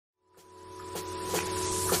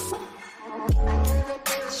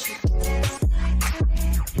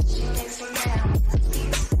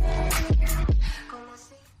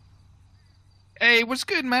what's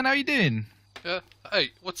good, man? How you doing?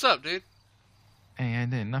 Hey, what's up, dude? Hey, I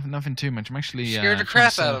did nothing too much. I'm actually Scared the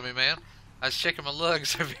crap out of me, man. I was checking my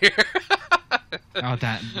lugs over here. Oh,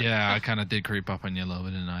 yeah, I kind of did creep up on you a little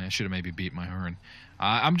bit, didn't I? I should have maybe beat my horn.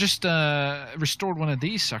 I'm just restored one of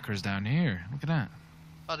these suckers down here. Look at that.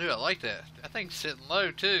 Oh, dude, I like that. That thing's sitting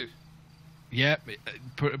low too. Yeah,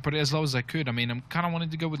 put it as low as I could. I mean, I'm kind of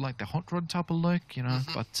wanted to go with like the hot rod type of look, you know,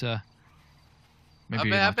 but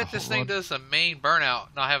maybe. I like bet this thing does a main burnout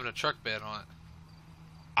not having a truck bed on it.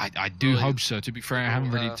 I do really, hope so. To be fair, I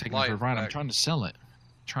haven't really taken it for a ride. I'm trying to sell it.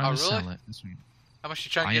 Trying to sell it. How much you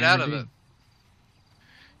trying to get out of it?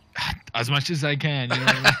 As much as I can. You know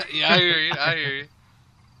what I mean? Yeah, I hear you. I hear you.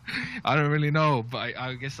 I don't really know, but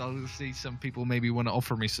I guess I'll see some people maybe want to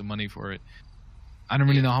offer me some money for it. I don't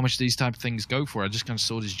really know how much these type of things go for. I just kind of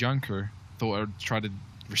saw this junker. Thought I'd try to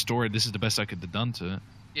restore it. This is the best I could have done to it.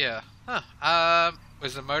 Yeah. Huh.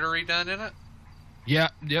 Was the motor redone in it? Yeah.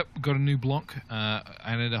 Yep. Got a new block. I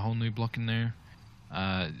added a whole new block in there.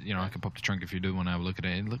 You know, I can pop the trunk if you do want to have a look at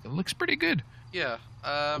it. It looks pretty good. Yeah.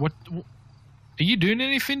 What are you doing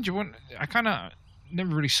anything? Do you want? I kind of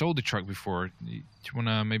never really sold the truck before. Do you want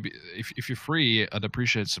to maybe, if you're free, I'd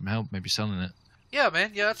appreciate some help maybe selling it. Yeah,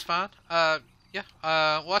 man. Yeah, that's fine. Yeah.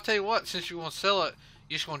 Well, I'll tell you what. Since you want to sell it,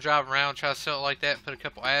 you just want to drive around, try to sell it like that, and put a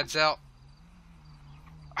couple ads out.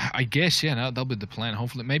 I guess, yeah. That'll be the plan.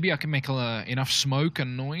 Hopefully, maybe I can make enough smoke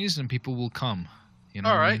and noise, and people will come. You know.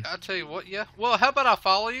 All right. I'll tell you what. Yeah. Well, how about I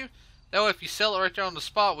follow you? That way, if you sell it right there on the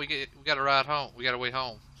spot, we got to ride home. We got to way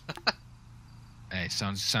home. Hey,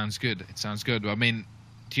 sounds good. It sounds good. I mean,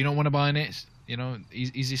 do you not want to buy it? You know,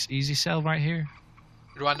 easy sell right here.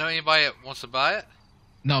 Do I know anybody that wants to buy it?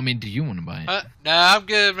 No, I mean, do you want to buy it? No, I'm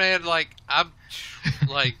good, man. Like, I'm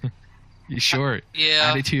like. You sure?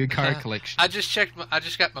 Yeah. Add it to your car collection. I just checked. I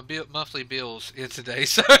just got my monthly bills in today,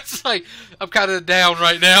 so it's like I'm kind of down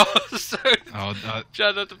right now. So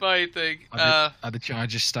try not to buy anything. Are the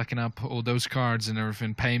charges stacking up all those cards and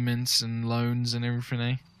everything, payments and loans and everything?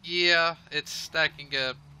 Eh? Yeah, it's stacking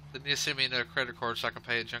up. They need to send me another credit card so I can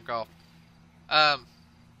pay a junk off.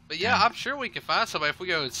 But yeah, I'm sure we can find somebody if we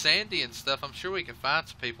go with Sandy and stuff. I'm sure we can find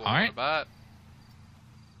some people who want to buy it.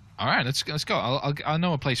 All right, let's go. I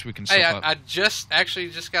know a place we can. Hey, I just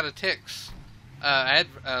got a text,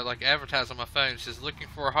 like advertised on my phone. It says looking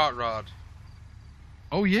for a hot rod.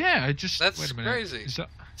 Oh yeah, That's wait a minute. crazy.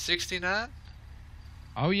 69.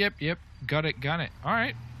 Oh yep, got it. All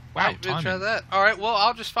right. Wow, right, we'll try that. All right, well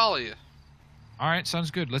I'll just follow you. All right,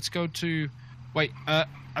 sounds good. Let's go to. Wait,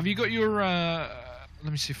 have you got your?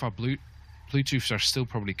 Let me see if our Bluetooths are still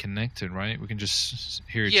probably connected, right? We can just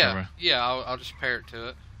hear each other. Yeah, I'll just pair it to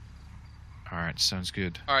it. All right, sounds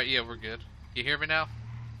good. All right, yeah, we're good. You hear me now?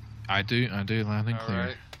 I do, loud and clear. All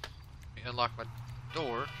right. Let me unlock my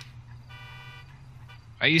door.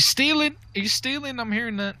 Are you stealing? I'm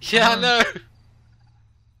hearing that. Yeah, I know.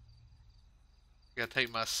 Gotta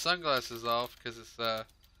take my sunglasses off because it's What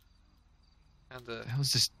the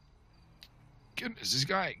hell's this? Goodness, this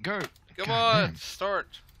guy, go. Come on,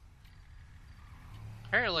 start.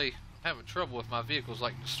 Apparently, I'm having trouble with my vehicles,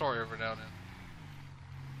 like the start every now and then.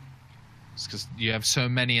 It's because you have so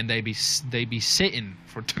many and they be sitting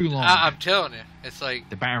for too long. I'm telling you, it's like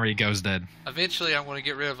the battery goes dead. Eventually, I'm going to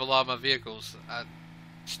get rid of a lot of my vehicles.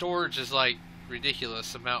 Storage is like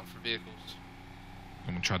ridiculous amount for vehicles.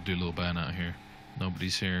 I'm gonna try to do a little burnout here.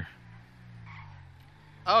 Nobody's here.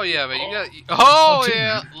 Oh yeah, but you got. Oh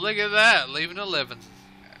yeah, look at that, leaving 11s.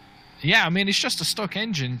 Yeah, I mean it's just a stock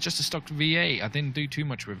engine, just a stock V8. I didn't do too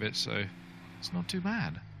much with it, so it's not too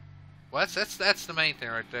bad. Well, that's the main thing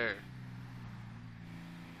right there.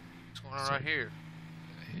 What's going on right here?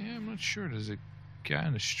 Yeah, I'm not sure. There's a guy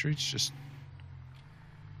in the streets just.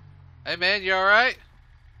 Hey man, you all right?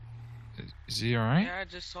 Is he all right? Yeah, I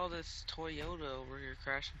just saw this Toyota over here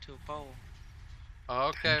crash into a pole. Oh,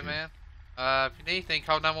 okay, man. If you need anything,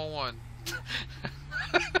 call 911.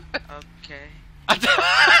 Okay. I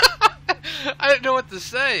didn't know what to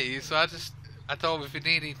say, so I told him if you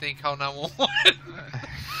need anything, call 911.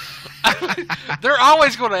 They're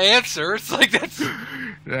always going to answer. It's like that's. Right,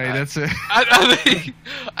 that's it. I mean,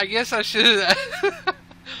 I guess I should.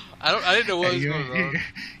 I didn't know what was going on.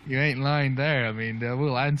 You ain't lying there. I mean, they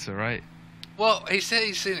will answer, right? Well, he said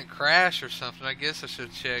he's seen it crash or something. I guess I should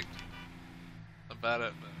have checked about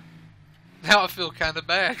it. But now I feel kind of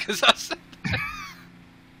bad because I said that.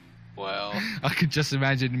 Well, I could just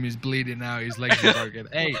imagine him. He's bleeding out. His legs are broken.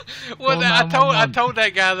 Hey, well, I told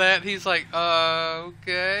that guy that. And he's like,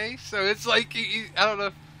 okay. So it's like I don't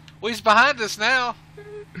know. Well, he's behind us now.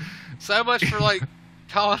 So much for like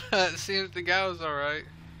calling, seeing if the guy was all right.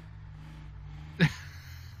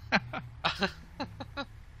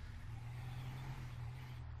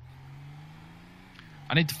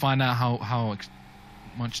 I need to find out how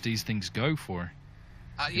much these things go for.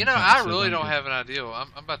 You know, I really don't have an idea. I'm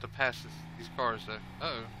about to pass these cars though.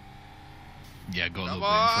 Uh-oh. Yeah, go a little Come bit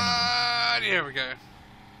in front of them. on! Here we go.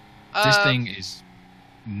 This thing is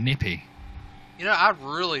nippy. You know, I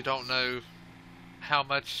really don't know how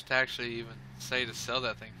much to actually even say to sell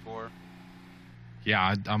that thing for.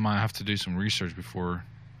 Yeah, I might have to do some research before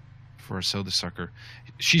I sell the sucker.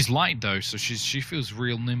 She's light though, so she feels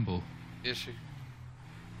real nimble. Is she?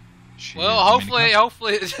 She Well, is. I mean,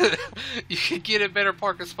 hopefully you can get in better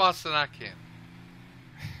parking spots than I can.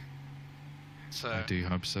 So I do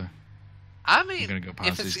hope so. I mean, gonna go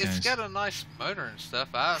past if these it's guys. got a nice motor and stuff,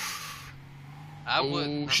 I would.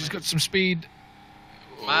 Oh, she's got some speed.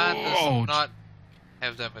 Mine does Oh, not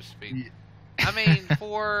have that much speed. I mean,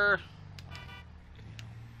 for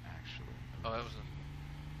oh, that was a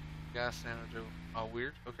guy standing there. Oh,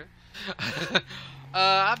 weird. Okay.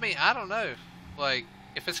 I mean, I don't know. Like,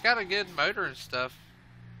 if it's got a good motor and stuff.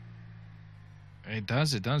 It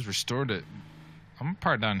does. Restored it. I'm gonna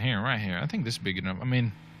park down here, right here. I think this is big enough. I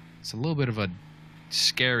mean, it's a little bit of a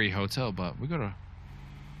scary hotel, but we got a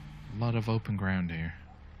lot of open ground here.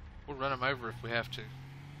 We'll run them over if we have to.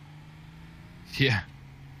 Yeah.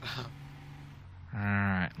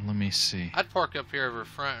 Alright, let me see. I'd park up here over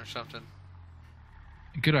front or something.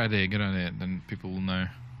 Good idea. Then people will know.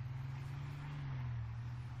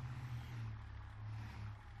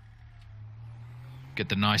 Get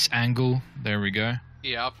the nice angle. There we go.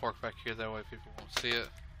 Yeah, I'll park back here. That way people won't see it.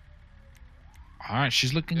 Alright,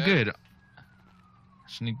 she's looking good.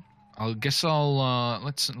 I guess I'll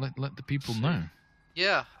let the people know.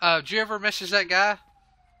 Yeah. Did you ever message that guy?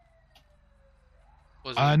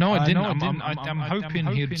 No, I didn't. I'm hoping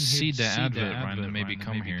he'd see the advert and maybe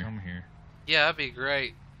come here. Yeah, that'd be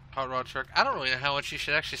great. Hot rod truck. I don't really know how much you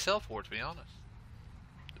should actually sell for, to be honest.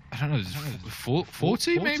 I don't know.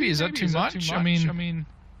 40 maybe? Is that too much? I mean,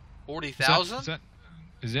 40,000?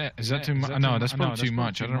 Is that too much? No, that's probably too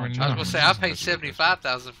much. I don't really know. I was gonna say I paid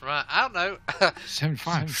 75,000 for mine. I don't know.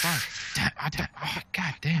 75.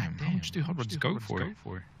 God damn! How much do hot rods go for?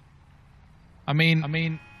 I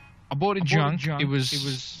mean, I bought a junk. It was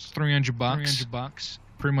 $300.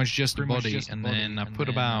 Pretty much just the body, and then I put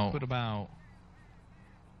about.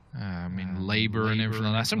 Labor and everything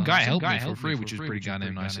like that. Some guy helped me for free, which is pretty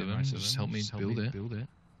goddamn nice of him. Just helped me build it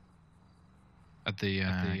at the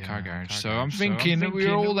car garage. So I'm thinking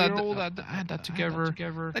we're all add that together.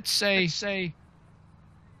 Let's say I'm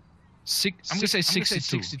gonna say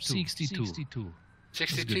 62.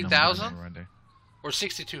 62,000 or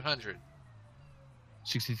 6,200.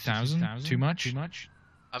 60,000? Too much?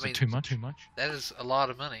 I mean, too much. That is a lot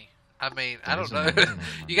of money. I mean, I don't know.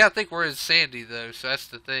 You gotta think we're in Sandy though, so that's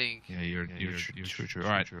the thing. Yeah, you're true. All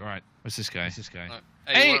right. What's this guy?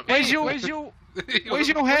 Hey, where's your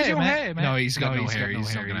hair, man? No, he's got no hair.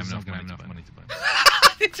 He's not gonna have enough money to buy.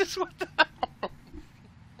 It just went down.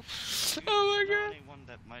 Oh my god. The only one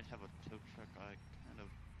that might have a tow truck I kind of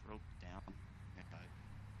broke down.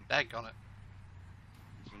 Back on it.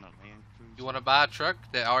 It's in a Land Cruiser. You want to buy a truck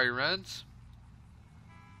that already runs?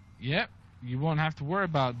 Yep. You won't have to worry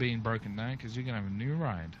about being broken down because you're gonna have a new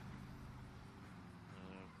ride.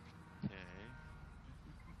 Okay.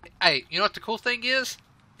 Hey, you know what the cool thing is?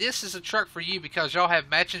 This is a truck for you because y'all have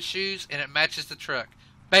matching shoes and it matches the truck.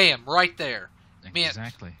 Bam, right there.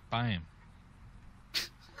 Exactly. Bam.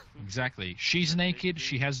 Exactly. She's naked.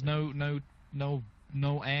 She has no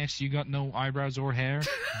ass. You got no eyebrows or hair.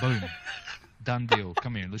 Boom. Done deal.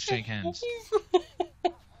 Come here. Let's shake hands.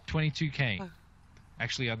 22K.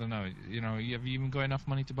 Actually, I don't know. You know, have you even got enough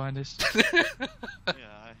money to buy this? Yeah,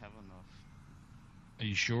 I have enough. Are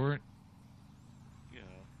you sure? Yeah.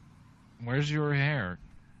 Where's your hair?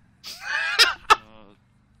 I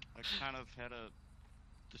kind of had a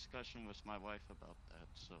discussion with my wife about that,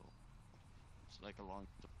 so it's like a long.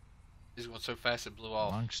 This went so fast it blew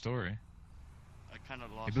off. Long story. I kind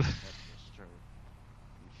of lost my bet with her,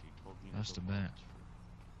 and she told me. That's the bet.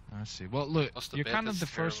 I see. Well, look, you're kind of the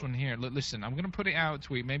first one here. Look, listen, I'm gonna put it out a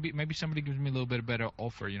tweet. Maybe somebody gives me a little bit better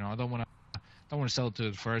offer. You know, I don't want to sell it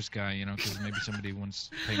to the first guy. You know, because maybe somebody wants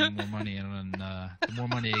to pay me more money, and then the more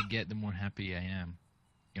money I get, the more happy I am.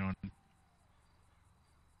 You know.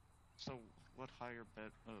 So, what higher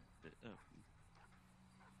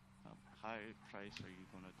high price are you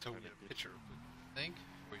gonna try to get? Picture, think?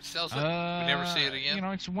 Where he sells it, we never see it again. You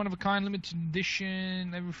know, it's one of a kind, limited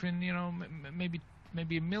edition, everything. You know, maybe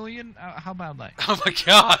 $1 million. How about that? Oh my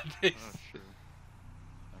god!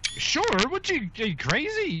 Sure. What are you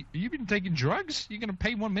crazy? You been taking drugs? You gonna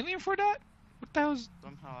pay $1 million for that? What the hell's?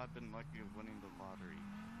 Somehow I've been lucky of winning the lottery.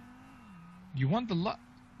 You won the lot?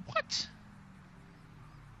 What?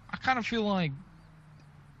 kind of feel like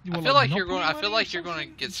you I were feel like you're Monopoly going. I feel money or like you're going to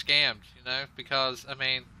something? get scammed. You know, because I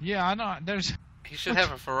mean, Yeah, I know. There's. he should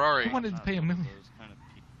have a Ferrari. I wanted to pay $1 million. Those kind of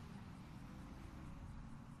people.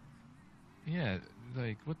 Yeah,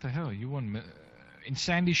 like what the hell? You won in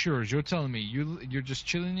Sandy Shores. You're telling me you're just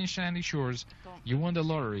chilling in Sandy Shores. Don't You won the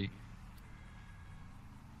listen to lottery. me.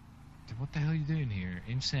 What the hell are you doing here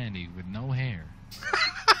in Sandy with no hair? Well,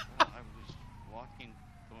 I was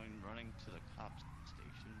running to the cops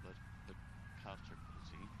station, but the cops are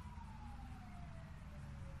busy.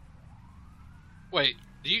 Wait,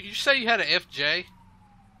 you say you had an FJ?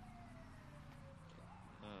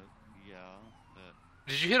 Yeah, that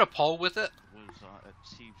Did you hit a pole with it? was at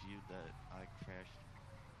Seaview that I crashed.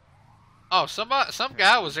 Oh, some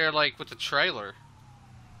guy was there like with the trailer.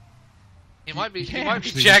 He might be Yeah,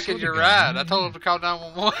 actually, we jacking saw the your guy. ride. I told him to call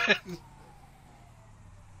 911.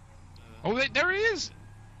 Oh, there he is.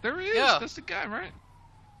 There he is. Yeah. That's the guy, right?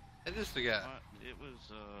 It is the guy. It was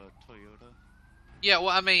Toyota. Yeah, well,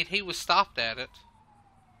 I mean, he was stopped at it.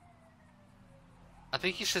 I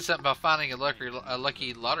think he said something about finding a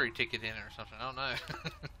lucky lottery ticket in it or something. I don't know.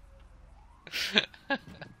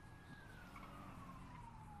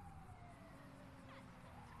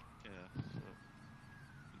 Yeah, so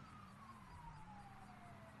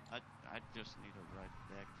I just need a ride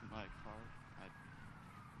back to my car. I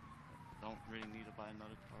don't really need to buy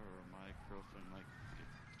another car, or my girlfriend might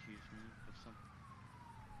accuse me of something.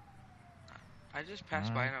 I just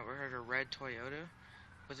passed by and overheard a red Toyota.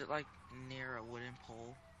 Was it like near a wooden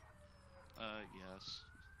pole? Yes.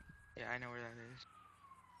 Yeah, I know where that is.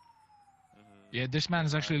 Yeah, this man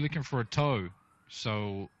is actually looking for a tow,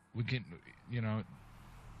 so we can, you know,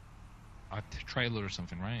 a trailer or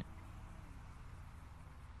something, right?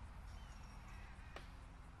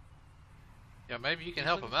 Yeah, maybe you can He's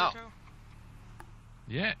help him looking for a out. tow?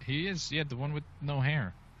 Yeah, he is. Yeah, the one with no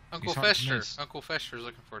hair. Uncle He's hard to Fester. miss. Uncle Fester's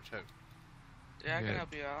looking for a tow. Yeah, I Yeah. can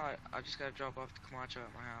help you out. I just gotta drop off the Camacho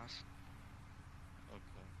at my house. Okay.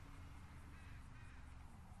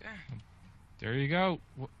 Yeah. There you go.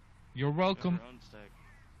 You're welcome. Whoever owns that,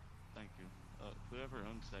 thank you. Whoever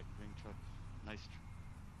owns that green truck, nice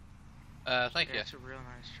truck. Thank Yeah, you. it's a real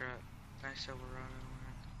nice truck. Nice Silverado.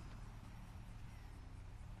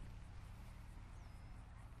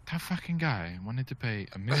 That fucking guy wanted to pay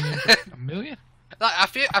 $1 million. $1 million? Like, I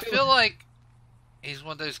feel like he's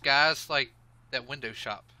one of those guys like that window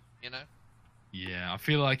shop, you know? Yeah, I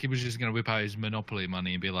feel like he was just gonna whip out his Monopoly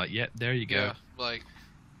money and be like, "Yeah, there you go." Yeah, like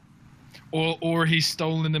Or he's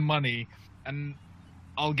stolen the money, and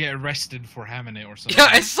I'll get arrested for having it or something.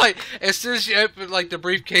 yeah, it's like as soon as you open like the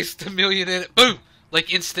briefcase, with the million in it, boom,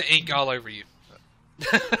 like instant ink all over you.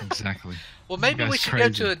 Exactly. Well, maybe That's we should go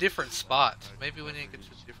crazy. to a different spot. Maybe we need to go to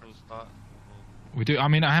a different spot. We do. I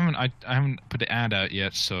mean, I haven't put the ad out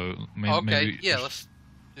yet, so maybe. Okay, maybe yeah, let's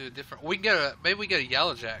do a different. We can go to maybe we go to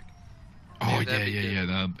Yellow Jack. Oh Maybe yeah, that'd be yeah, good.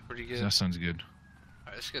 yeah. Pretty good. That sounds good. All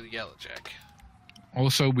right, let's go to Yellow Jack.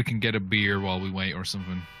 Also, we can get a beer while we wait or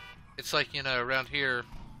something. It's like, you know, around here,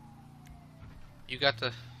 you got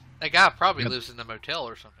that guy probably Yep. lives in a motel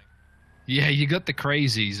or something. Yeah, you got the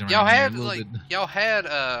crazies around Y'all here, had a little like bit. y'all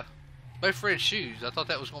had both red shoes. I thought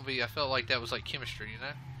that was gonna be. I felt like that was like chemistry, you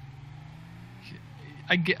know.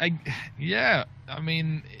 Yeah. I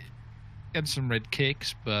mean, he had some red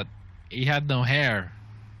kicks, but he had no hair.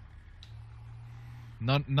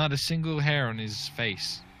 Not a single hair on his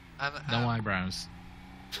face. No eyebrows.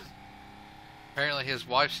 Apparently, his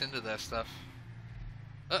wife's into that stuff.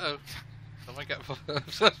 Oh my god.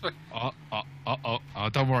 Oh,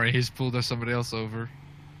 don't worry, he's pulled somebody else over.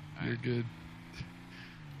 You're good.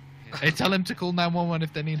 Hey, tell him to call 911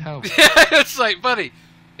 if they need help. It's like, buddy,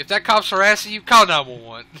 if that cop's harassing you, call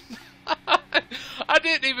 911. I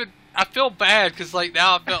didn't even. I feel bad because like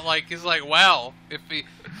now I felt like it's like, wow, if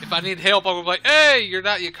I need help, I'm gonna be like, hey, you're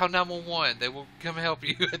not. You call 911. They will come help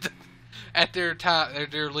you at their time,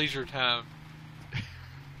 at their leisure time.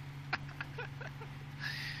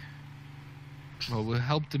 Well, we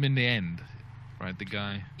helped him in the end, right? The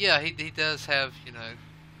guy. Yeah, he does have, you know.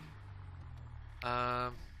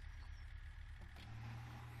 Let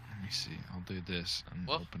me see. I'll do this and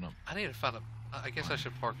Well, open up. I need to find a. I guess I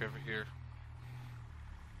should park over here.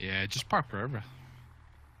 Yeah, just park wherever.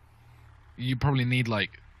 You probably need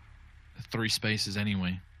like 3 spaces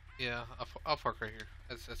anyway. Yeah, I'll park right here.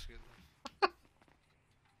 That's good.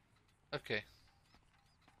 Okay.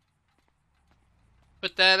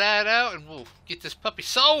 Put that ad out and we'll get this puppy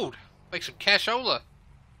sold. Make some cashola.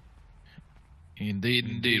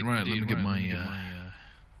 Indeed, right. Let me get my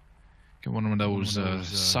get one of those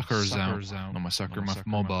suckers out. Not my sucker, my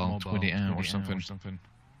mobile 20 amp or something.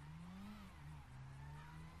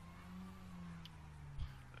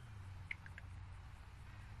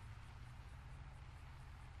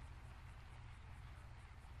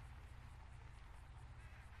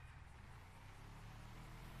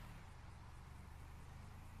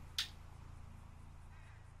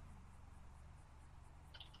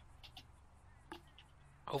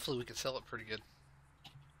 Hopefully we can sell it pretty good.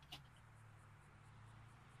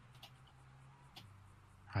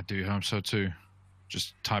 I do hope so too.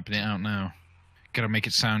 Just typing it out now. Gotta make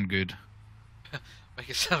it sound good. Make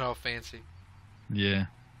it sound all fancy. Yeah.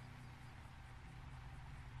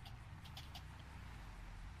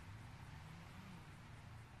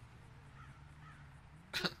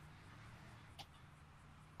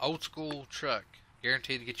 Old school truck,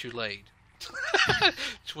 guaranteed to get you laid.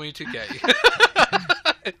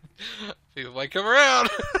 22K. People might come around.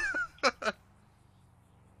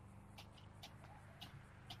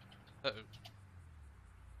 Uh-oh.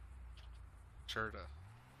 Sure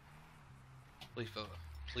leaf of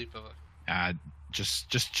a.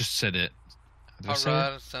 Just said it. Did I say it?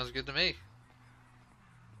 Alright, sounds good to me.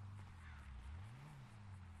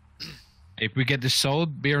 If we get this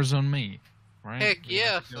sold, beer's on me. Right? Heck We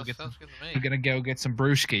yeah, have to go get sounds some- good to me. We're gonna go get some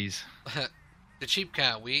brewskis. The cheap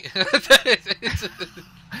kind, we.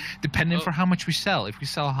 Depending Oh. for how much we sell. If we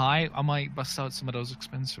sell high, I might bust out some of those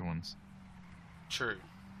expensive ones. True.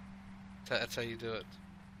 That's how you do it.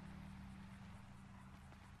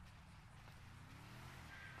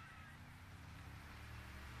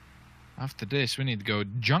 After this, we need to go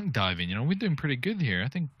junk diving. You know, we're doing pretty good here. I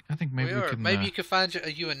think maybe we can. Maybe you could find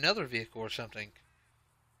you another vehicle or something.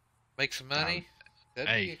 Make some money. That'd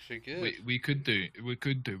be hey, actually good. we could do.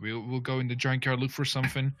 We'll go in the junkyard, look for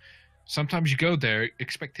something. Sometimes you go there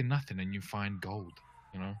expecting nothing, and you find gold.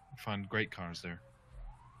 You know, you find great cars there.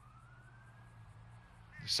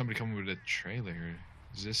 There's somebody coming with a trailer here.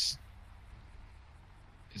 Is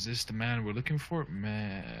this the man we're looking for?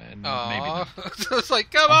 Man, maybe not. It's like,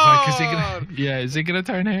 come I was on! like, is he gonna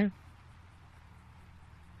turn here?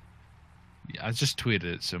 Yeah, I just tweeted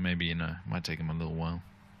it, so maybe it might take him a little while.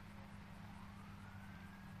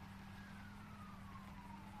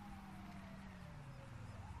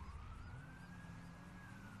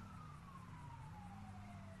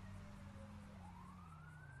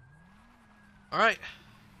 Alright.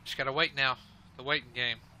 Just gotta wait now. The waiting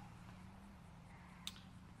game.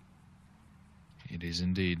 It is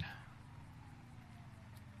indeed.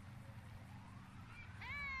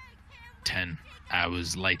 10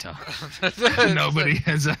 hours later. Nobody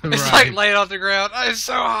has arrived. It's like laying on the ground. Oh, it's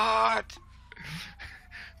so hot!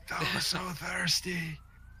 Oh, so thirsty.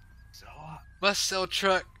 So hot. Must sell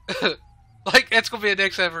truck. Like, that's gonna be a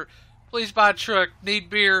next effort. Please buy a truck. Need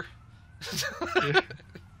beer.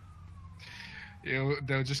 You know,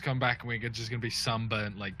 they'll just come back and we're just gonna be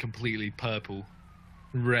sunburnt, like completely purple,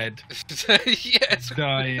 red, Yes.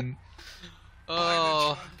 dying.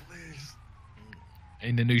 Oh.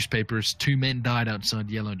 In the newspapers, 2 men died outside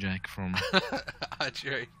Yellow Jack from.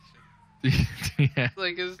 Hydrate. Yeah,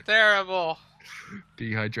 Like, it's terrible.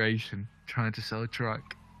 dehydration. Trying to sell a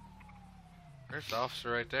truck. There's the officer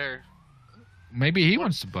right there. Maybe he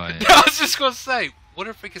wants to buy it. I was just gonna say, what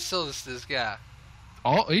if we could sell this to this guy?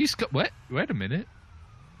 Oh, he's got. Wait a minute.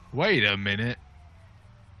 Wait a minute.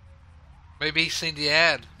 Maybe he's seen the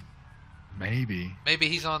ad. Maybe. Maybe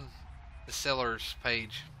he's on the seller's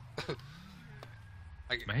page.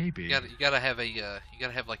 Maybe. You gotta have like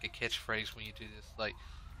a catchphrase when you do this. Like,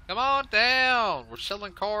 come on down. We're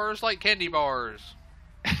selling cars like candy bars.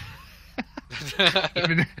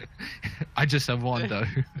 I just have one though.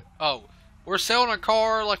 Oh, we're selling a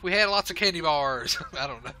car like we had lots of candy bars. I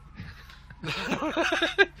don't know.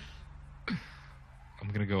 I'm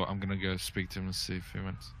gonna go speak to him and see if he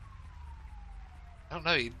wants. I don't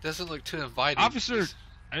know. He doesn't look too inviting. Officer,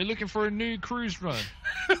 are you looking for a new cruise run?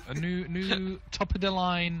 A new top of the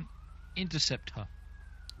line interceptor.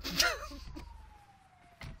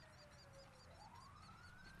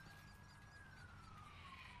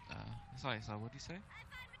 Sorry, what did you say?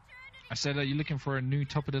 I said, are you looking for a new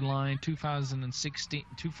top of the line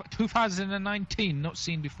 2019, not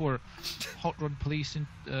seen before, hot rod police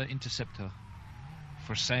interceptor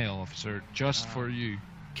for sale, officer, just for you.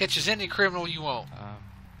 Catches any criminal you want.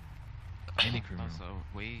 Any criminal. Also,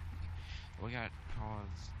 we got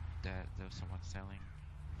calls that there's someone selling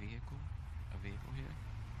a vehicle here.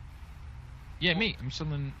 Yeah, me. I'm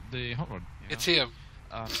selling the hot rod. You It's know? him.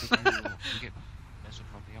 Did you get permission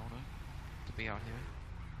from the owner to be out here?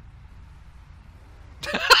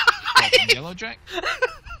 What, from Yellow Jack?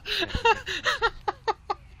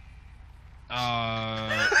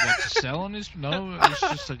 What to sell on this? No, it's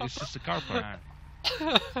just a car park. Yeah,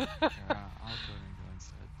 I'll go and glance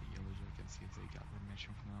at the Yellow Jack and see if they got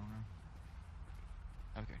permission from the owner.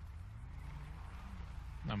 Okay.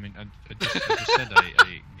 I mean, I just said I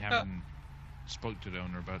haven't spoke to the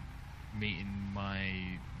owner about meeting my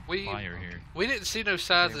buyer here. We didn't see no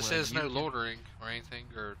signs Okay, that well, says no loitering or anything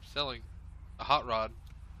or selling a hot rod.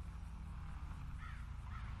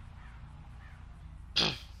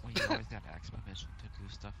 Well, you always gotta ask permission to do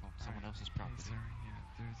stuff on someone else's property. Sir, yeah,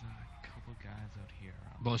 there's a couple guys out here.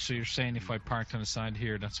 Well, so you're saying if I parked on the side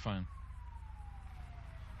here, that's fine?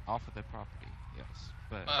 Off of their property, yes.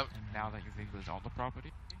 But And now that your vehicle is on the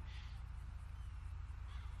property,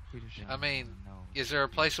 we just I mean, know is there a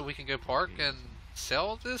place that we can go park and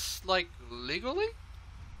sell this, like, legally?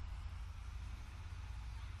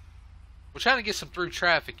 We're trying to get some through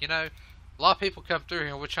traffic, you know? A lot of people come through here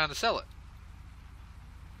and we're trying to sell it.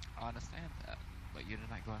 I understand that, but you did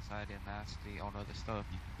not go outside and ask the owner of the stuff.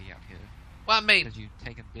 You can be out here Well, I mean, because you've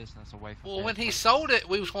taken business away from. well, their when he place. sold it,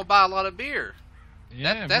 we was going to buy a lot of beer.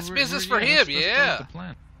 That's business for him, that's yeah. the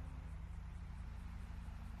plan.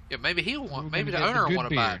 Yeah, maybe he'll We're want, maybe gonna the get the owner will good want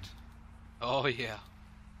to buy beer. it. Oh, yeah.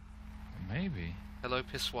 Maybe. Hello,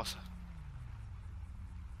 Piswassa.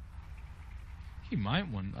 He might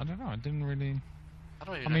want. I don't know. I didn't really. I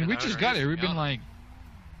don't even I know mean, who we the just owner got is, here. to We've be been honest.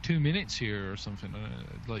 like 2 minutes here or something.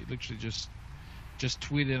 Like literally just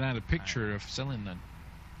tweeted out a picture of selling that.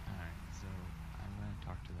 Alright, so I'm gonna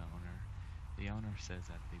talk to the owner. The owner says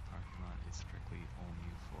that the parking lot is strictly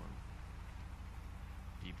only for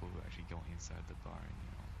people who actually go inside the bar and,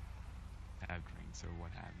 you know, have drinks or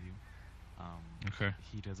what have you. Okay.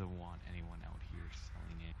 He doesn't want anyone out here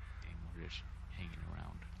selling anything or just hanging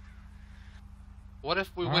around. What if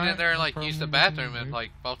we All went in right, there and, no like, used the problem, we can bathroom and, do.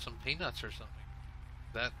 like, bought some peanuts or something?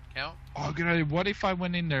 That count? Oh, good idea. What if I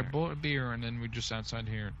went in there, bought a beer, and then we're just outside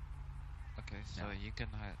here? Okay, so you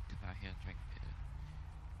cannot come out here and drink beer.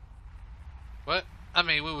 What? I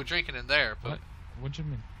mean, we were drinking in there, but What? What do you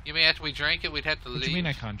mean? you mean after we drank it, we'd have to What leave? do you mean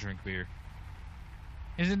I can't drink beer?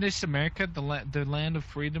 Isn't this America, the land of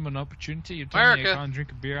freedom and opportunity? You're telling me I America. can't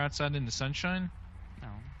drink a beer outside in the sunshine? No,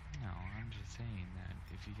 I'm just saying that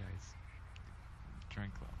if you guys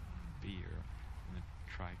drink beer and then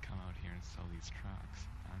try come out here and sell these trucks,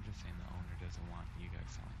 I'm just saying the owner doesn't want you guys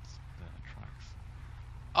selling the trucks.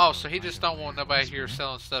 Oh, So so he if I just go don't there want and nobody sell here it-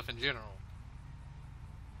 selling stuff in general.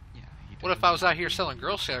 Yeah. He What if doesn't I was out want here you selling to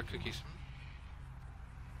Girl sell Scout it. cookies?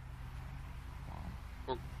 Well,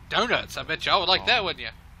 Or donuts? I bet y'all would like that, Oh. wouldn't you?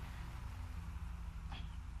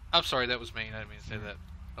 I'm sorry, that was mean. I didn't mean to say that.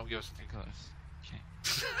 Don't give us a ticket. Because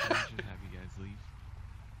can't. I should have you guys leave.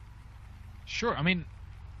 Sure. I mean,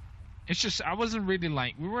 it's just I wasn't really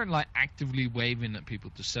like we weren't like actively waving at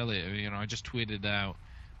people to sell it. You know, I just tweeted out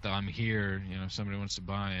that I'm here. You know, if somebody wants to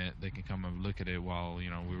buy it, they can come and look at it while we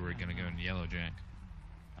were gonna go in Yellow Jack.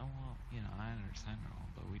 Oh well, I understand all,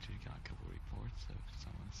 but we just got a couple reports of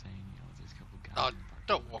someone saying, there's a couple guys. Oh, in the parking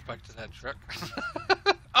don't lot walk back to that selling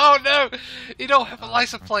truck. Oh no! You don't have a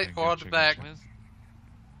license plate okay, on the gotcha, back. gotcha.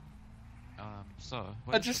 so I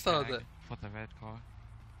what is just the thought tag that. for the red car?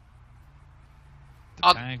 The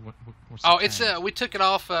I'll- tag. What's Oh, the it's tag? we took it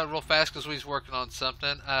off real fast because we was working on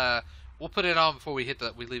something. We'll put it on before we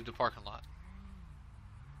leave the parking lot.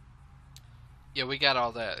 Yeah, we got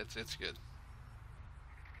all that. It's good.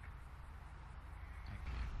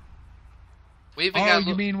 We even Oh, got.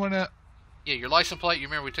 you mean when Yeah, your license plate. You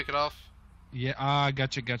remember we took it off? Yeah,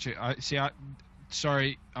 gotcha. I see.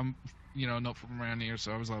 Sorry, I'm not from around here,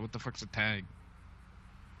 so I was like, what the fuck's a tag?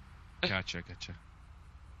 Gotcha.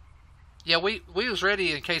 Yeah, we was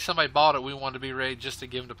ready in case somebody bought it. We wanted to be ready just to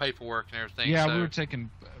give them the paperwork and everything. Yeah, so.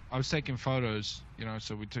 I was taking photos,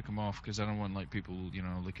 so we took them off because I don't want like people,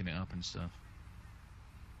 looking it up and stuff.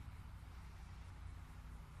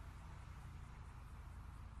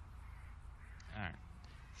 Alright.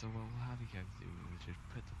 So what we'll have you guys do is just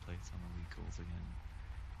put the plates on the vehicles again.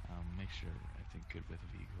 Make sure everything's good with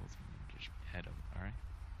the vehicles and then just head up, alright?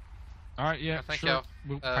 All right, yeah, Thank sure. y'all.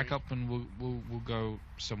 We'll pack up and we'll go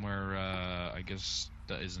somewhere. I guess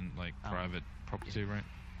that isn't like private property, right?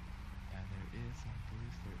 Yeah, there is, I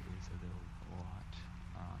believe there is a little lot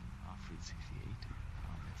off Route 68.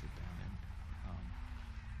 It's abandoned.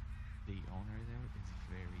 The owner there is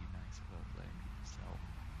very nice about letting people sell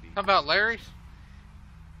vehicles. How about Larry's?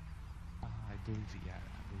 I believe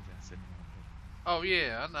that's the name of it. Oh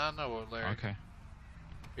yeah, I know what Larry. Okay.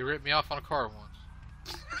 He ripped me off on a car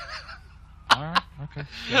once. All right. Okay.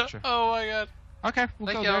 Gotcha. Oh my god. Okay, we'll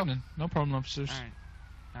Thank go y'all. there then. No problem, officers.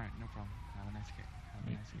 Alright, no problem. Have a nice day. Have a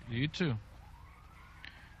nice day. You too.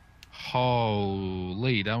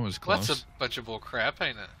 Holy, that was Well, close. that's a bunch of bull crap,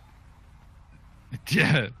 ain't it?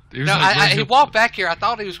 Yeah. It was No, like, where's he your- walked back here. I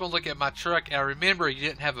thought he was going to look at my truck. And I remember he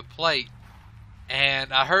didn't have a plate.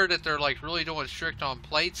 And I heard that they're like really doing strict on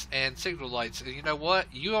plates and signal lights. And you know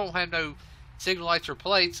what? You don't have no signal lights or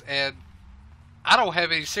plates, and I don't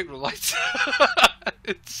have any signal lights.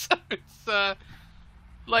 it's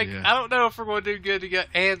like Yeah. I don't know if we're going to do good to get.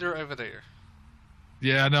 And they're over there.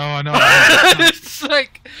 Yeah, I know. It's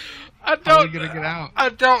like I How are we don't. gonna get out? I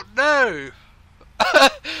don't know.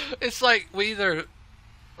 It's like we're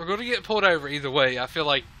gonna get pulled over either way. I feel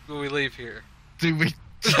like when we leave here. Do we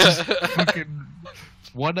just fucking...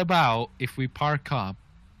 What about if we park up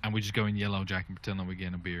and we just go in Yellow Jack and pretend that we're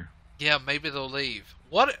getting a beer? Yeah, maybe they'll leave.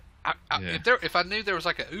 What? Yeah. If I knew there was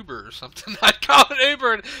like an Uber or something, I'd call an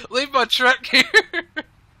Uber and leave my truck here.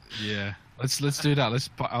 Yeah. Let's do that.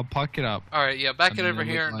 I'll park it up. All right, yeah, back And it then over we'll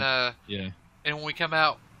here, look and Yeah. and when we come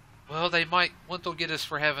out, well, they might. What they'll get us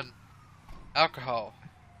for having alcohol.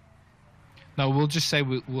 No, we'll just say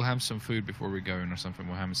we'll have some food before we go in or something.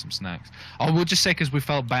 We'll have some snacks. Oh, we'll just say because we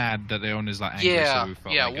felt bad that the owner's like angry. Yeah, So we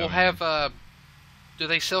felt yeah, like we'll going have. in. Do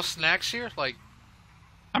they sell snacks here? Like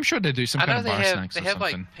I'm sure they do some I kind know of they bar have. snacks They or have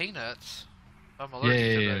something. like peanuts. I'm Yeah, allergic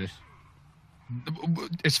to yeah, those. yeah.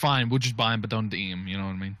 It's fine. We'll just buy them, but don't eat them. You know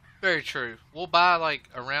what I mean? Very true. We'll buy like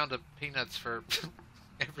a round of peanuts for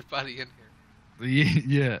everybody in here.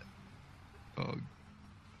 Yeah. Oh,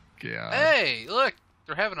 God. Hey, look,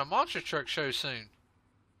 they're having a monster truck show soon.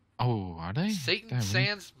 Oh, are they? Seton Damn,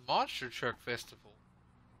 Sands Monster Truck Festival.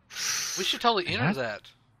 We should totally enter That- that.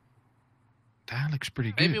 That looks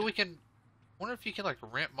pretty good. Maybe we can. Wonder if you can like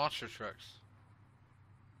rent monster trucks.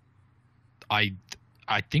 I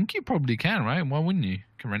think you probably can, right? Why wouldn't you? You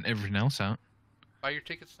can rent everything else out. Buy your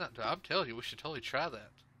tickets now. I'm telling you, we should totally try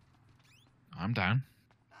that. I'm down.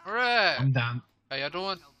 All right. I'm down. How y'all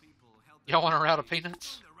doing? Y'all want a round of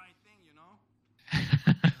peanuts?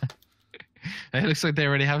 It looks like they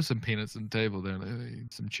already have some peanuts on the table there.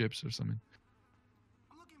 Like, some chips or something.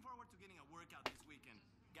 I'm looking forward to getting a workout this weekend.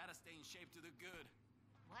 Gotta stay in shape to do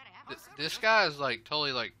good. This guy is like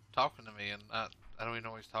totally like talking to me, and I don't even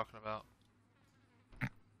know what he's talking about.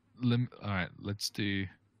 All right, let's do.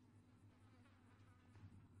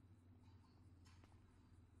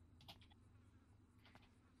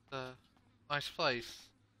 Nice place.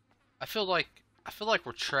 I feel like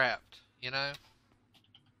we're trapped. You know.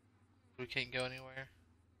 We can't go anywhere.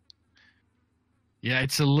 Yeah,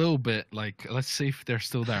 it's a little bit like. Let's see if they're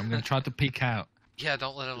still there. I'm gonna try to peek out. Yeah,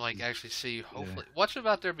 don't let them like actually see you. Hopefully, watch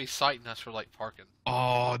about there be sighting us for like parking.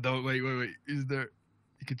 Oh no! Wait! Is there?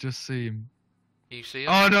 You could just see him. Can you see him?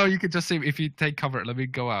 Oh no! You could just see him if you take cover. Let me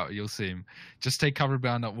go out. You'll see him. Just take cover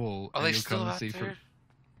behind that wall. Are and they you'll still kind of out see there?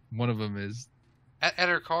 One of them is At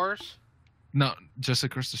our cars? no, just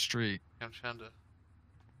across the street. I'm trying to.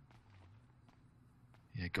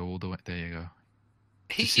 Yeah, go all the way. There you go.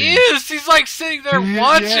 He see him. is. He's like sitting there Yeah,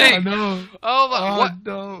 watching. I know. Oh my! Oh What?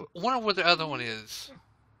 no! I wonder what the other one is.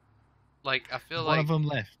 Like I feel One like. of them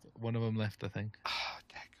left. One of them left, I think. Oh,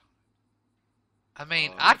 daggone. I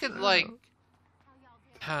mean, Oh, I could no. like.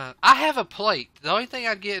 I have a plate. The only thing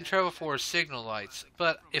I'd get in trouble for is signal lights.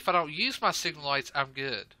 But if I don't use my signal lights, I'm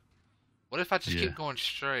good. What if I just Yeah. keep going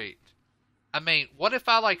straight? I mean, what if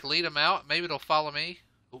I like lead them out? Maybe they'll follow me.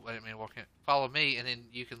 Oh, I didn't mean walk in. Follow me, and then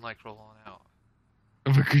you can like roll on out.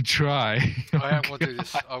 We could try. Alright, I'm gonna do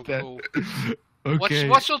this. Oh, That- cool. Okay.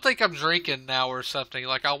 What you'll think I'm drinking now or something?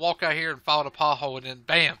 Like I'll walk out here and follow the pothole, and then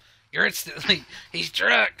bam, you're instantly he's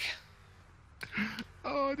drunk.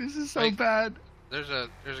 Oh, this is so Wait. bad. There's a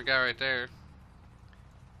guy right there.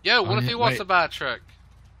 Yo, what Oh, if yeah, he wants wait. to buy a truck?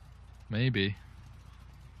 Maybe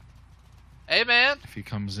Hey man, if he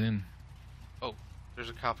comes in. there's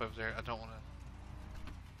a cop over there. I don't want to.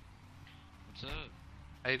 What's up?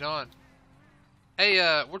 How you doing?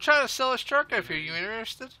 Hey, we're trying to sell this truck over here. You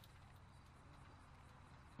interested?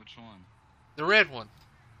 Which one? The red one.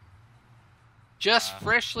 Just Uh,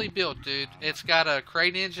 freshly built, dude. It's got a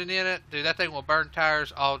crane engine in it. Dude, that thing will burn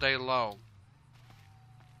tires all day long.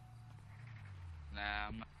 Nah,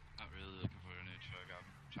 I'm not really looking for a new truck. I'm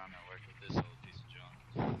trying to work with this old piece of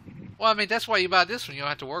junk. Well, I mean, that's why you buy this one. You don't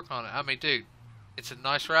have to work on it. I mean, dude, it's a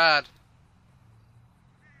nice ride.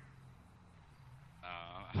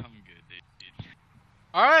 I'm good, dude.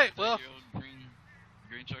 All right, Is that well, your old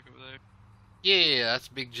green truck over there? yeah, that's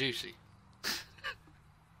big juicy. It's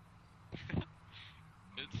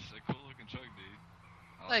a cool looking truck, dude.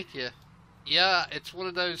 I like Thank you. Yeah, it's one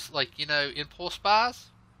of those, like, you know, impulse buys.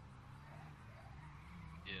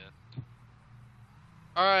 it.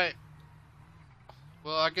 Yeah. Alright.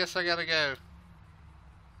 Well, I guess I gotta go.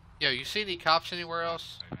 Yo, you see any cops anywhere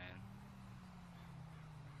else? Hey, man.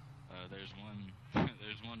 There's one.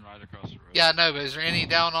 There's one right across the road. Yeah, I know, but is there any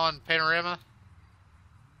down on Panorama?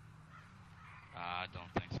 I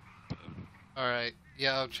don't think so. Alright.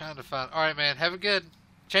 Yeah, I'm trying to find. Alright, man, have a good.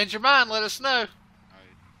 Change your mind, let us know. Alright,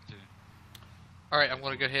 too. Alright, I'm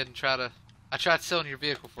gonna go ahead and try to. I tried selling your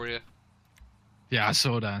vehicle for you. Yeah, I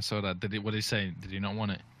saw that. What did he say? Did he not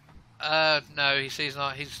want it? No, he says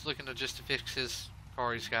not. He's looking to just to fix his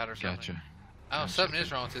car he's got or something. Gotcha. Oh, something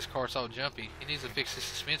is wrong with this car. It's all jumpy. He needs to fix his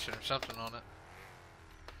suspension or something on it.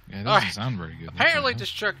 Yeah, it doesn't Alright. sound very good. Apparently, this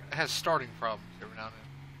truck has starting problems every now and then.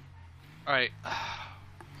 Alright.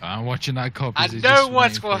 I'm watching that cop. I he's know just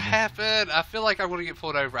what's waiting going to for me. happen. I feel like I'm going to get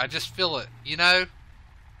pulled over. I just feel it. You know?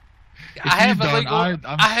 If I have you don't, illegal. I'm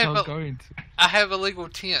I have still a, going to. I have illegal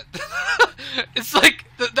intent. It's like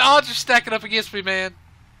the odds are stacking up against me, man.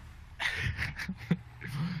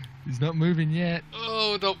 He's not moving yet.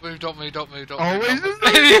 Oh, don't move, don't move, don't move, don't Oh, move. is Don't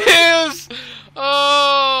this move. It is!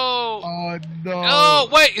 Oh! Oh no! Oh,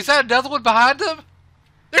 wait, is that another one behind him?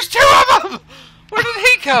 There's two of them! Where did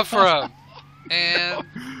he come from? And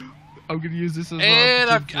I'm gonna use this as and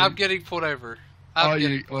well. I'm getting pulled over. Oh, I'm you-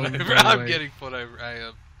 getting pulled oh, over. go I'm away. getting pulled over. I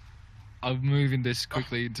am. I'm moving this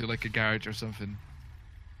quickly into like a garage or something.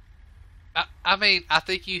 I mean, I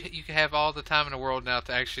think you can have all the time in the world now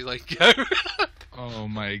to actually like go. Oh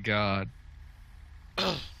my god.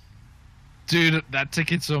 Dude, that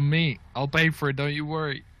ticket's on me. I'll pay for it, don't you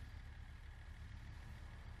worry.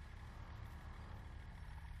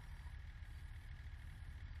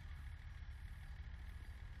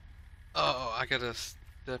 Oh, I gotta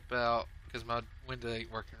step out because my window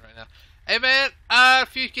ain't working right now. Hey man,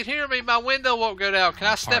 if you can hear me, my window won't go down. Can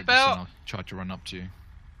I I'll step park this and out? I'll try to run up to you.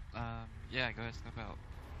 Yeah, go ahead, step out.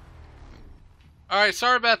 Alright,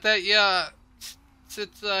 sorry about that. Yeah, it's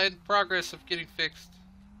in progress of getting fixed.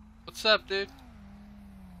 What's up, dude?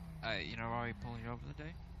 You know why we pulled you over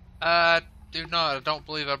today? Do not. I don't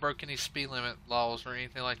believe I broke any speed limit laws or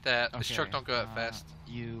anything like that. This Okay, truck don't go that fast.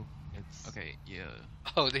 It's okay. Yeah.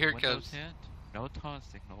 Oh, here it Window comes. tint, no turn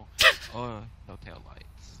signal, or no tail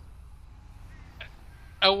lights.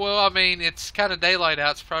 Oh well, I mean it's kind of daylight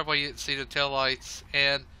out. It's probably why you didn't see the tail lights.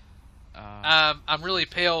 And I'm really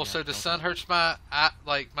pale, yeah, so the no sun problem. hurts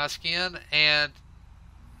my my skin. And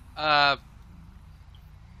I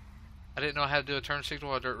didn't know how to do a turn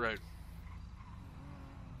signal on a dirt road.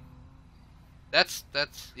 That's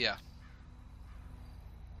yeah.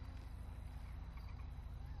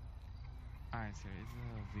 Alright, sir, is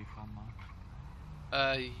the vehicle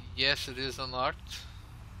unlocked? Yes, it is unlocked.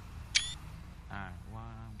 Alright, what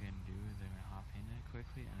I'm gonna do is I'm gonna hop in it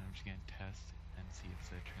quickly and I'm just gonna test and see if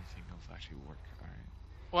the turn signals actually work. Alright.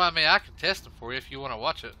 Well, I mean, I can test them for you if you want to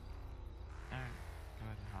watch it. Alright, go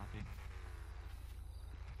ahead and hop in.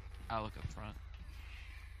 I'll look up front.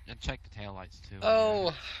 And check the taillights too. Oh,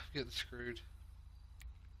 I'm getting screwed.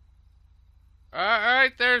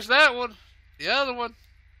 Alright, there's that one. The other one.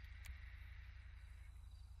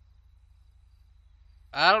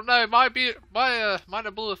 I don't know. It might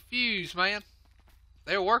have blew a fuse, man.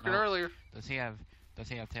 They were working No. earlier. Does he have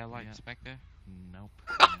taillight inspector? Nope.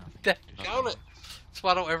 Dang Just on lights. it. That's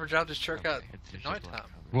why I don't ever drive this truck out Okay, it's at just light nighttime.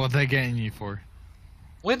 coverage. What are they getting you for?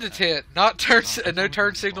 Window tint, not turn, Oh, no we're turn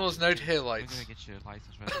gonna signals, go- no We're taillights. gonna get your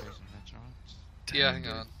license, registration, and insurance. Yeah, Damn, hang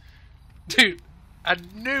dude. on. Dude, I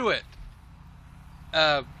knew it.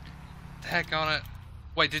 Heck on it.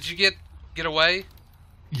 Wait, did you get away?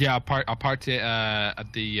 Yeah, I parked it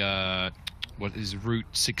at the what is Route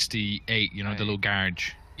 68? You know, the Right. little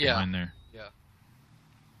garage Yeah. behind there.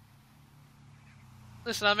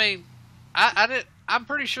 Listen, I mean, I'm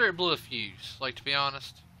pretty sure it blew a fuse. Like, to be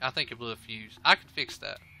honest, I think it blew a fuse. I can fix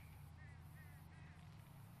that.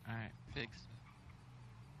 Alright, fixed it.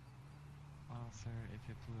 Well, sir, if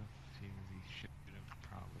it blew a fuse, you should have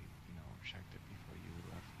probably, checked it before you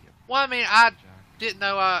left. Yep. Well, I mean, I Jack. didn't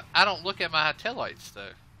know. I don't look at my taillights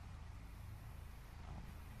though.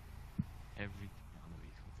 Everything on the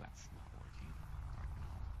vehicle that's not working right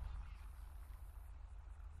now.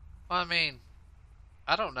 Well, I mean,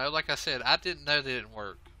 I don't know. Like I said, I didn't know they didn't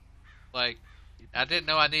work. Like, I didn't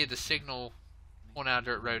know I needed to signal on a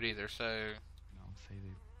dirt road either. So, Say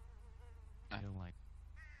they don't like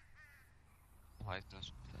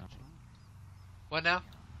license. what now?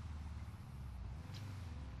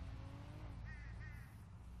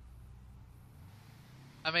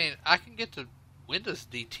 I mean, I can get the windows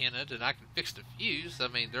detinted and I can fix the fuse. I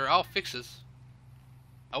mean, they're all fixes.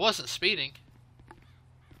 I wasn't speeding.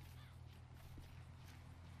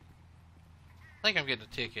 I think I'm getting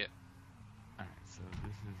a ticket. Alright, so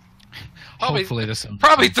this is. Probably- Hopefully this.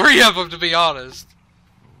 Probably 3 of them, to be honest.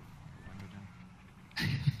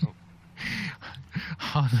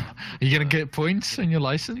 Oh, no. Are you gonna get points on your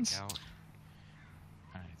license? Alright,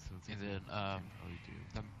 so it's And then, probably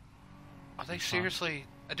do. Are they seriously?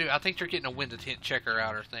 Dude, I think they're getting a window tint checker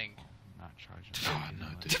outer thing. Not charging. Oh, no,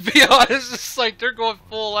 dude. To be honest, it's like they're going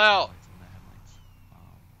full out.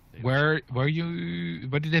 Where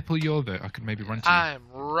did they pull you over? I could maybe run to you. I'm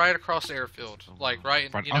right across the airfield, like right.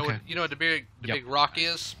 In, Right, you know okay. what? You know what the big Yep. rock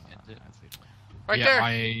is? Right yeah, there.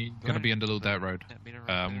 I'm gonna be on the little dirt road. That meter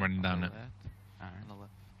I'm there running on down the it. left, Alright. on the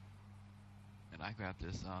left. And I grab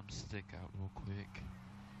this stick out real quick.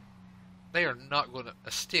 They are not going to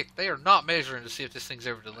a stick. They are not measuring to see if this thing's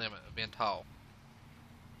over the limit of being tall.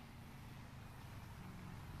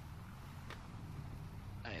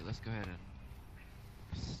 Hey, let's go ahead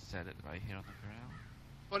and set it right here on the ground.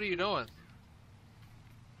 What are you doing?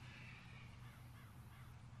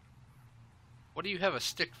 What do you have a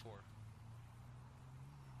stick for?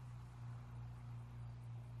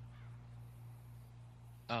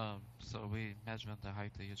 So we measuring the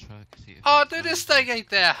height of your truck. See if Oh, it's dude, this going- thing ain't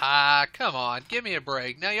that high. Come on, give me a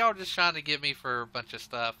break. Now y'all just trying to get me for a bunch of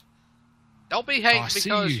stuff. Don't be hating I see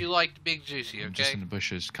because you. you like the big juicy, I'm just okay? in the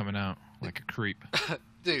bushes, coming out like a creep.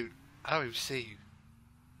 Dude, I don't even see you.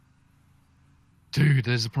 Dude,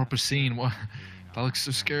 there's a proper scene. What? Being That looks so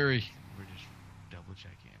on scary. We're just double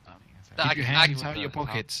checking everything. That's I- Keep your I- hands I- out your the top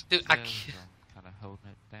pockets. Dude, I says, can't- I'm kind of holding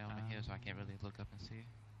it down in here so I can't really look up and see.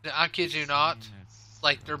 I kid you not. It's,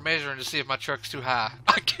 Like they're measuring to see if my truck's too high.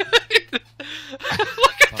 I can't.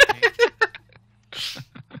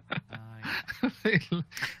 Yeah.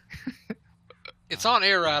 It's on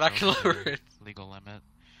air ride. I can That's over lower the it. Legal limit.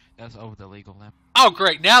 That's over the legal limit. Oh,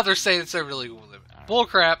 great. Now they're saying it's over the legal limit. Alright. Bull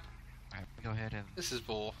crap. Alright, go ahead and This is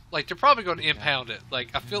bull. Like, they're probably going to impound it. Like,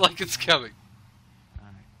 I feel like it's coming.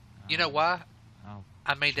 alright. You know why? I'll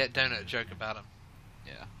I made that donut joke about him.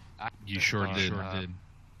 yeah. You sure did.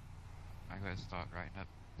 I gotta start writing up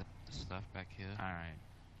the stuff back here. Alright.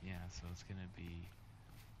 Yeah, so it's gonna be.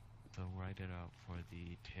 They'll write it out for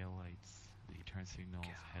the tail lights, the turn signals,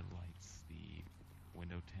 headlights, the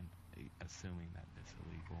window tint, assuming that it's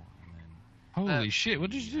illegal, and then. Holy shit! What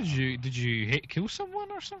did you kill someone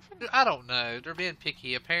or something? Dude, I don't know. They're being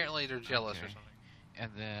picky. Apparently, they're jealous or Okay. something.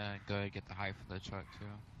 And then go ahead and get the height for the truck too.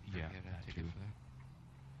 Yeah, Get a that ticket too.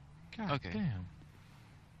 for that. God Okay. damn.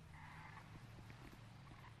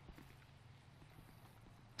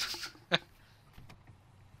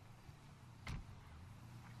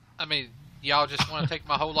 I mean, y'all just want to take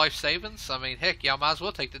my whole life savings? I mean, heck, y'all might as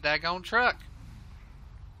well take the daggone truck.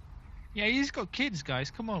 Yeah, he's got kids,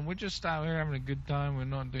 guys. Come on, we're just out here having a good time. We're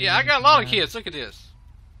not doing. Yeah, I got a anything lot of bad. kids. Look at this.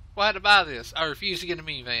 Well, I had to buy this. I refuse to get a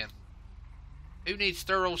minivan. Who needs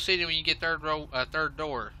third row seating when you get third row of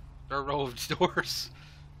doors?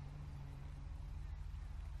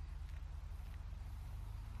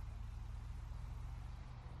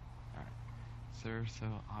 Sir, so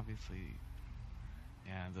obviously,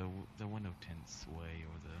 yeah, the window tint's way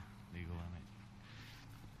over the legal limit.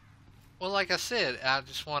 Well, like I said, I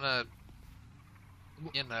just want to,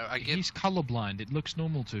 you know, I get. He's colorblind. It looks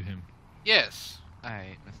normal to him. Yes.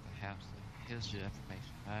 Alright, Mr. Hampson, here's your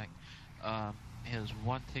information back. Here's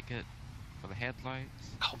one ticket for the headlights,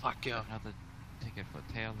 Oh my god. another ticket for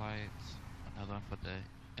tail lights, another one for the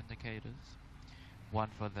indicators, one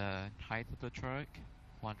for the height of the truck,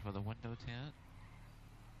 one for the window tint.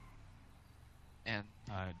 And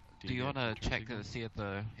do you get wanna the turn check signal? to see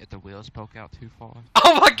if the wheels poke out too far?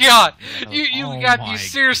 Oh my god. Yeah, You Oh got my you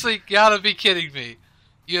seriously gotta be kidding me.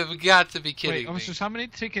 You have got to be kidding Wait, me. officers, how many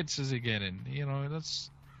tickets is he getting? You know, that's.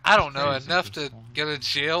 I don't know crazy enough at to this point. go to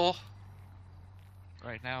jail.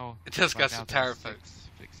 Right now, It just got right some now there are tire folks. six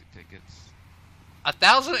fixing tickets.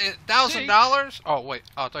 $1,000? Oh wait,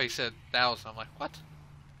 oh, I thought you said 1,000. I'm like, what?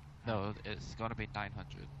 No, it's gonna be 900.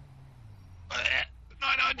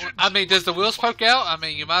 900. I mean, does the wheels poke out? I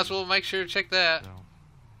mean, you might as well make sure to check that.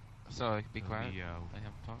 So be So quiet. The, Let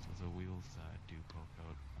him talk. so the wheels do poke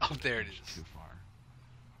out. Oh, there it inch is. Too far.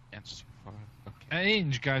 And too far. Okay. An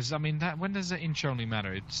inch, guys. I mean, that when does an inch only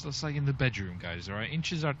matter? It's just like in the bedroom, guys. All right,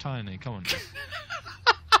 inches are tiny. Come on.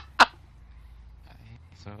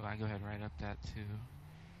 So I go ahead and write up that too.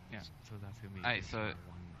 Yeah. So that's gonna be. Alright, so- one.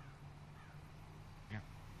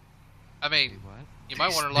 I See mean, what? you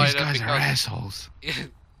might want to These light it up guys are because assholes. you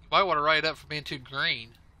might want to write it up for being too green.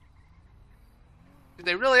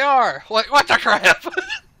 They really are. What the crap?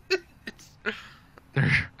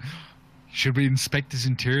 They're... Should we inspect his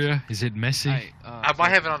interior? Is it messy? Alright, I might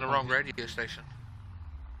have it on the wrong radio station.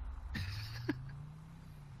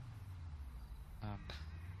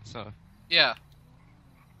 So Yeah.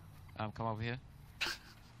 come over here.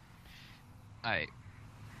 Alright,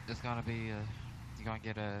 it's gonna be you're gonna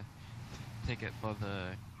get a ticket for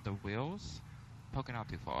the wheels poking out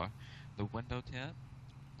too far, the window tint,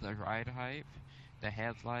 the ride height, the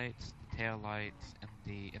headlights, the tail lights, and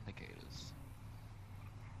the indicators.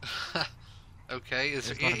 Okay. Is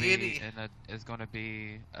It's there gonna be any? it's gonna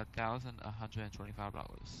be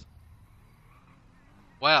 $1,125.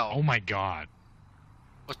 Wow. Oh my god.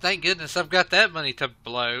 Well, thank goodness I've got that money to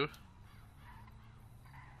blow.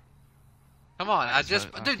 Come on, I So,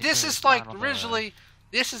 just, can dude, you this go is down like on the- originally,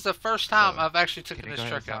 this is the first time So, I've actually taken Can you this go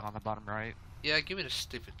truck down out. on the bottom right? Yeah, give me the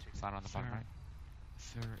stupid ticket. Sign on the bottom Sure. right.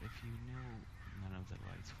 Sir, if you knew none of the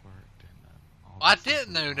lights worked and all I the stuff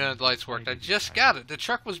didn't was know wrong, none of the lights why worked. I did you just try got to- it. The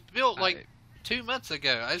truck was built like Alright, 2 months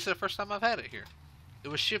ago. This is the first time I've had it here. It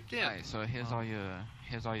was shipped in. alright, so here's Well, all your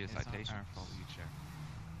It's not citations. our fault you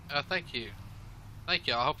checked. Thank you. Thank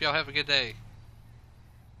you. I hope y'all have a good day.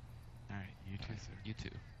 Alright, you too, sir. You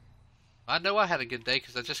too. I know I had a good day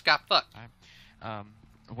because I just got fucked.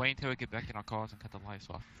 Wait until we get back in our cars and cut the lights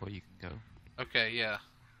off before you can go. Okay, yeah.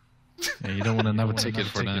 Yeah, you don't want another ticket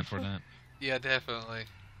for that. Yeah, definitely.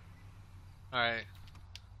 Alright.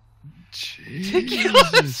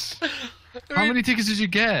 Jesus. How many tickets did you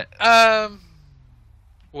get?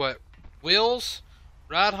 What? Wheels,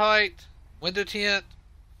 ride height, window tint,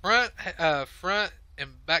 front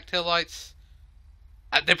and back tail lights.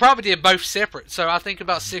 They probably did both separate, so I think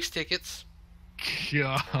about 6 tickets.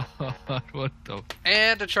 God, what the?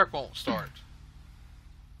 And the truck won't start.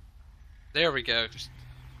 There we go. Just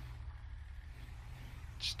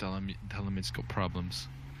tell him it's got problems.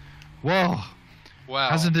 Whoa! Wow.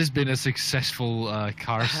 Hasn't this been a successful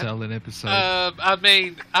car selling episode? I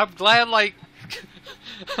mean, I'm glad, like,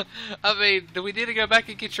 I mean, do we need to go back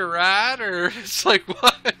and get your ride, or it's like,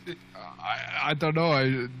 what? I don't know.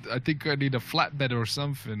 I think I need a flatbed or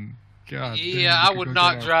something. God. Yeah, damn, I we would could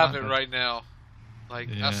not go get a drive it flatbed. right now. Like,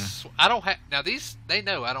 Yeah. I don't have, now these, they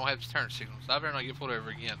know I don't have turn signals. I better not get pulled over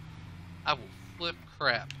again. I will flip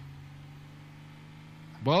crap.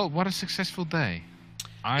 Well, what a successful day.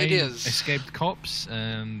 I It is. escaped cops,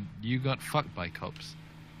 and you got fucked by cops.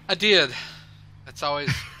 I did. That's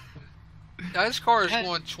always. Now, this car is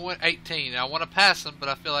going 18. I want to pass them, but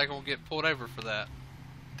I feel like I'm going to get pulled over for that.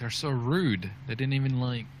 They're so rude. They didn't even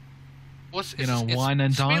like. What's You know, wine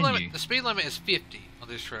and speed dine limit, you. The speed limit is 50 on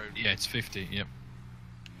this road. Yeah, it's 50. Yep.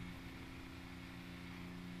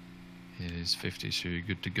 It is 50, so you're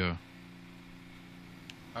good to go.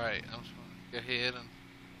 Alright, I'm just going to go ahead and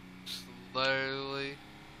slowly.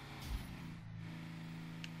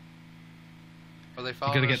 Are they You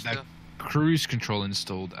following gotta get us that still? cruise control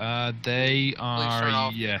installed. They Please turn are.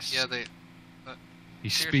 off. Yes. Yeah, they.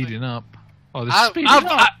 He's seriously? speeding up. Oh, they're speeding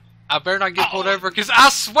up. I better not get pulled over because I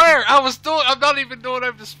swear I'm not even doing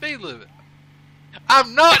over the speed limit.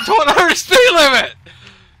 I'm not doing over the speed limit.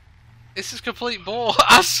 This is complete bull.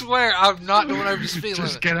 I swear I'm not doing over the speed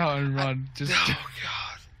limit. Just get out and run. Just. Oh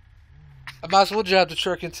God. I might as well drive the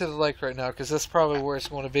truck into the lake right now because that's probably where it's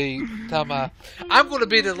going to be. I'm going to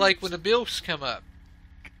be the lake when the bills come up.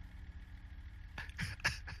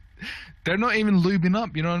 They're not even lubing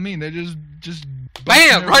up. You know what I mean? They're just.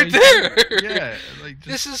 Bam! busting their Right way there. through. Yeah, like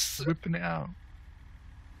just This is whipping it out.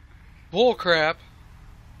 bull crap.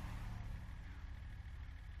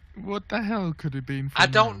 What the hell could it be? I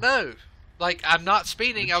don't know. Like, I'm not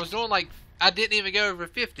speeding. I was doing like, I didn't even go over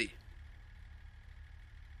 50.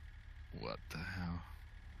 What the hell?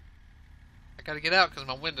 I gotta get out because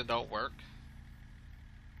my window don't work.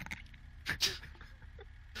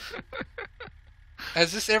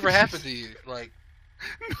 Has this ever happened to you? Like,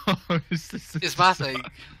 No, it's my thing.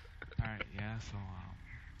 Alright, yeah, so,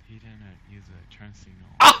 he didn't use a turn signal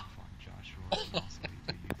Ah! on Joshua, and also he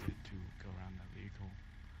did use it to go around that vehicle.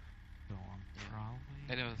 So I'm probably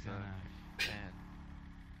And it was gonna...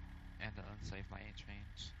 and the unsafe lane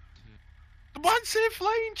change too. One safe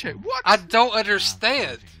lane check. What? I don't probably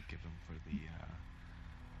understand. didn't give him for the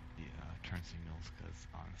turn signals, because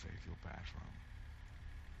honestly I feel bad for him.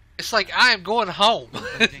 It's like I am going home.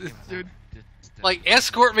 Dude. Like,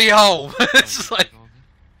 escort me home. It's just like,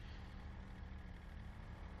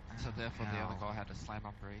 So therefore, the other Now- guy had to slam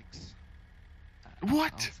on brakes.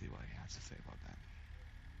 What? I'll see what he has to say about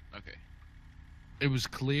that. Okay. It was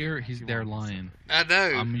clear. He's He there won't lying. I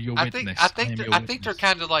know. I'm your I witness. think I am they're, your I think they're witness.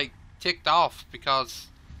 kind of like ticked off because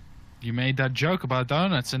You made that joke about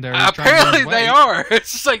donuts, and they're apparently trying to they wait. are.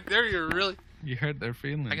 It's just like they're really. You hurt their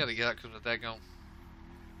feelings. I gotta get out because of that going.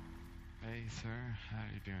 Hey sir, how are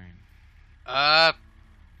you doing? I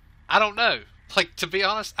don't know. Like, to be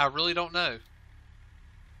honest, I really don't know.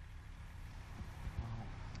 Well,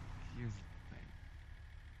 here's the thing.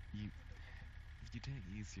 You didn't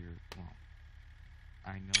use your, well,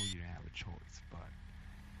 I know you didn't have a choice, but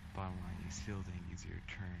bottom line, you still didn't use your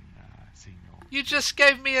turn signal. You just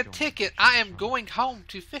gave me a Don't ticket. touch I am truck. going home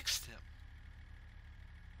to fix them.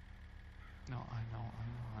 No, I know.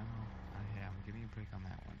 Yeah, I'm giving you a break on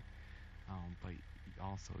that one. But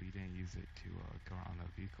also, you didn't use it to go around the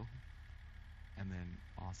vehicle. And then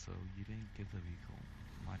also, you didn't give the vehicle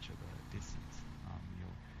much of a distance. You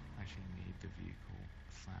actually made the vehicle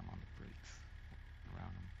slam on the brakes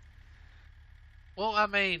around him. Well, I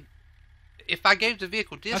mean, if I gave the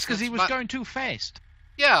vehicle distance... That's because he was going too fast.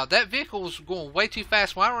 Yeah, that vehicle was going way too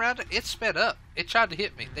fast. When I ran it, it sped up. It tried to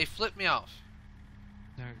hit me. They flipped me off.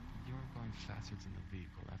 You were going faster than the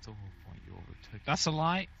vehicle. That's the whole point. You overtook. That's a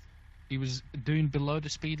lie. He was doing below the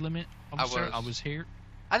speed limit. Officer. I was. was here.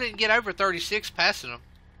 I didn't get over 36 passing them,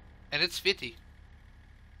 and it's 50.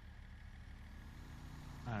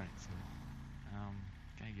 Alright, so,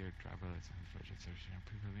 can I get your driver license, registration, and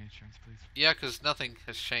proof of insurance, please? Yeah, because nothing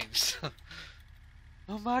has changed.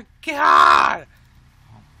 Oh my god!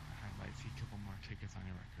 Alright, I see a couple more tickets on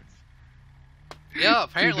your records. Yeah,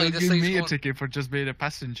 apparently Dude, this give thing's me a going... ticket for just being a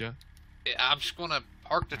passenger. I'm just going to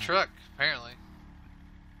park the truck, apparently.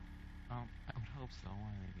 I would hope so. I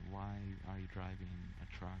mean, why are you driving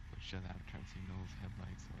a truck with shut out turn signals,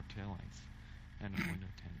 headlights, or taillights, and a window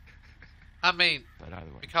tint? I mean, But either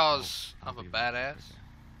way, because I'll I'm a be right badass.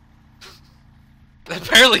 there. That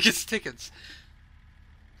barely gets tickets.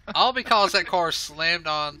 All because that car slammed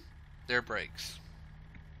on their brakes.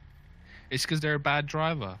 It's because they're a bad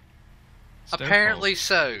driver. It's their Apparently fault.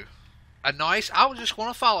 so. I was just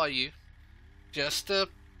going to follow you, just to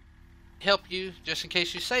help you, just in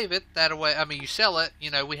case you save it. That way, I mean, you sell it. You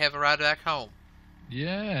know, we have a ride back home.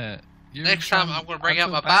 Yeah. You're Next time, trying- I'm going to bring I out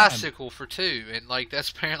feel my bad. bicycle for 2, and like that's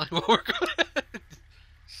apparently what we're going to.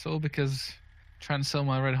 It's all because trying to sell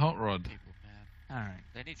my red hot rod. People, man. Alright.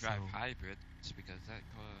 They need to drive So- hybrids because that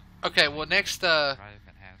car. Okay, well next drive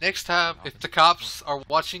and have next time, if the opposite cops are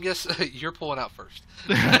watching us, you're pulling out first.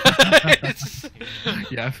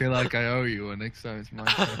 Yeah, I feel like I owe you one next time it's my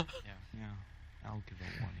turn. Yeah, I'll give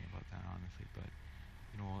a warning about that, honestly, but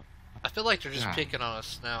you know what? I feel like they're just Yeah. picking on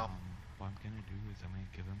us now. What I'm gonna do is I'm gonna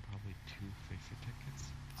give them probably 2 fix-it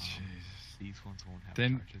tickets. Jesus. These ones won't have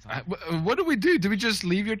Then, charges on them. what do we do? Do we just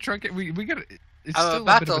leave your truck? We got. It's I'm still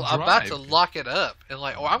about a bit to of a I'm about to drive. lock it up and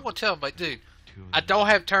like, or I'm gonna tell them like, dude, 2 of I them don't will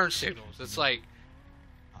have turn have signals. charges It's on them. like,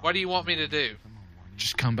 what do you want me to do? Give them a warning.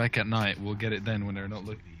 Just come back at night. We'll get it then when they're not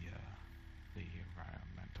looking. The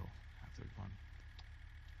environmental hazard one.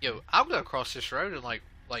 Yo, I'll go across this road and like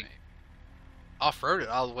off-road it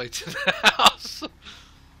all the way to the house.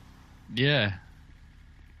 Yeah.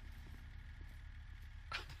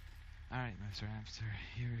 Alright, Mr. Hamster,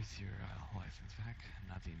 here is your license back.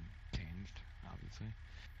 Nothing changed, obviously.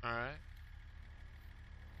 All right.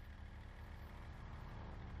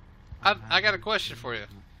 I got a question for you.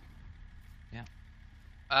 Yeah.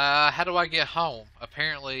 How do I get home?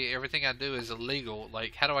 Apparently, everything I do is illegal.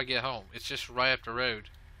 Like, how do I get home? It's just right up the road.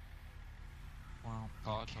 Well,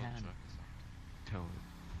 Oh, you it's can tow it.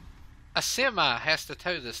 A semi has to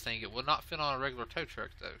tow this thing. It will not fit on a regular tow truck,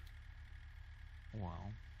 though.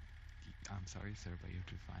 Well, I'm sorry, sir, but you have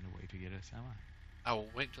to find a way to get a semi. I will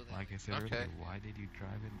wait till then. Like I said Okay. earlier, why did you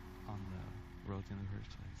drive it on the roads in the first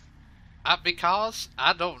place? Because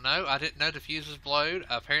I don't know. I didn't know the fuse was blowed.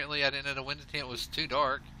 Apparently, I didn't know the window tint was too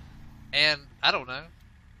dark. And I don't know.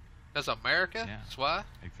 Because America? Yeah. That's why.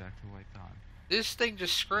 Exactly what I thought. This thing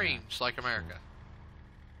just screams like America.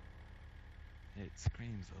 It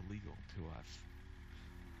screams illegal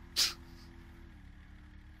to us.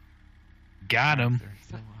 Got him. Sir,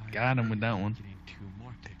 so I Got him with that am one. Getting 2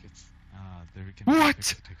 more tickets. They're gonna What?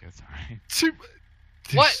 fix the tickets, alright?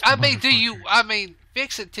 What? This I mean, do you... motherfucker. I mean,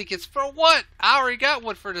 fix-it tickets for what? I already got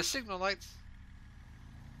one for the signal lights.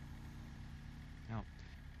 Now,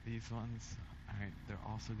 these ones, alright, they're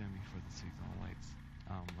also gonna be for the signal lights.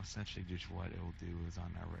 Essentially just what it will do is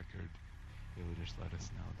on our record, it will just let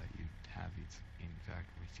us know that you have in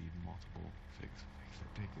fact received multiple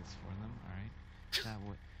fix-it tickets for them, alright?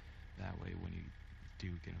 That way when you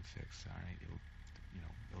do get them fixed, alright, it'll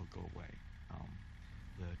go away.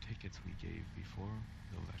 The tickets we gave before,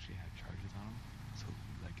 those actually had charges on them, so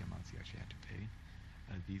like amounts you actually had to pay.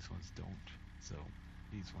 These ones don't, so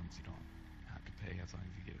these ones you don't have to pay as long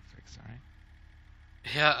as you get it fixed, alright?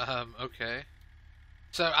 Yeah, okay.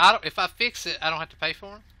 So, I don't, if I fix it, I don't have to pay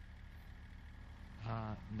for them?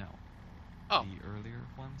 No. Oh. The earlier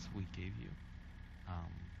ones we gave you,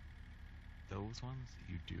 those ones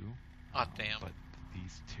you do. Aw, damn. But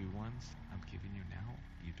these 2 ones I'm giving you now,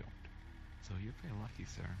 you don't. So you're pretty lucky,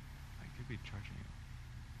 sir. I could be charging you.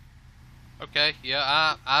 Okay,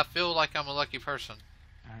 yeah, I feel like I'm a lucky person.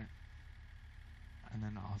 Alright. And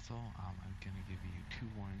then also, I'm gonna give you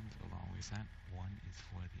 2 warnings along with that. One is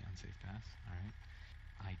for the unsafe pass, alright?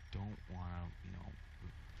 I don't wanna,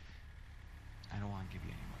 I don't wanna give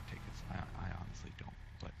you any more tickets. I honestly don't,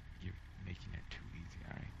 but you're making it too easy,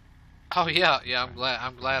 alright? Oh yeah, I'm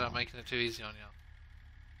glad I'm making it too easy on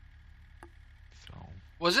y'all. So,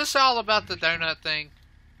 Was this all about the donut thing?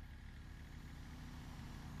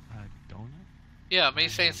 donut? Yeah, me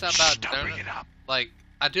saying something about Don't bring donut. it up. Like,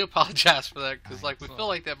 I do apologize for that because, Alright, like, we so feel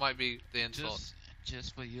like that might be the insult.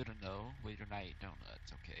 Just for you to know, we don't eat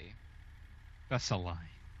donuts, okay? That's a lie.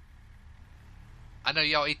 I know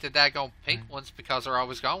y'all eat the daggone pink Alright. ones because they're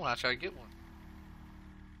always gone when I try to get one.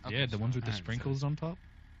 Yeah, the ones with the alright, sprinkles on top.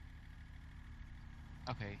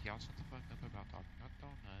 Okay, y'all shut the fuck up about talking about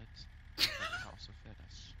donuts. Let us also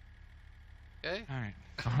finish. Okay? Alright.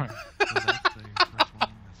 Alright. So that's the first one.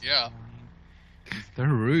 The Yeah. second one They're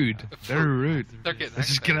rude. They're rude. They're getting Let's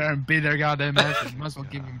just get out and beat their goddamn asses. Might as well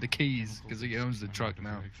give him the keys because he owns the truck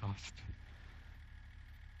now.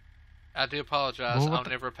 I do apologize. Well, what I'll the-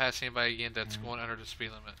 never pass anybody again that's going under the speed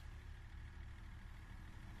limit.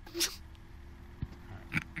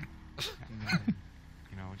 And then,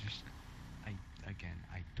 you know, just I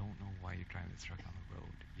don't know why you're driving this truck on the road.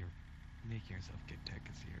 You're making yourself get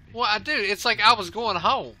tickets here. Well, I do. It's like I was going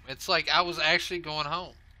home. It's like I was actually going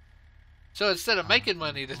home. So instead of making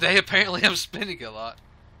money today, apparently I'm spending a lot.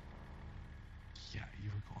 Yeah, you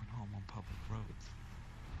were going home on public roads.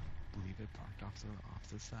 Leave it parked off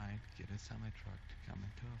the side. Get a semi truck to come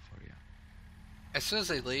and tow it for you. As soon as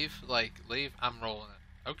they leave, I'm rolling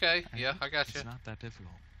it. Okay, yeah, I got you. It's not that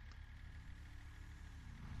difficult.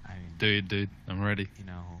 I mean, Dude, I'm ready. you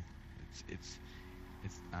know, it's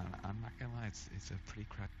I'm not gonna lie, it's a pretty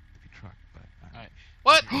crappy truck, but Alright.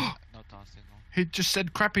 What? No tossing, no. He just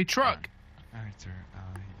said crappy truck. Alright, sir,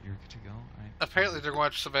 you're good to go. Alright. Apparently they're going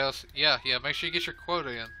after somebody else. Yeah, make sure you get your quota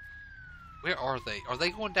in. Where are they? Are they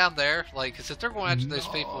going down there? Like, 'cause if they're going after those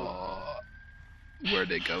people... Where are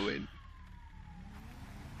they going?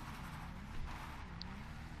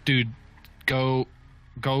 Dude, go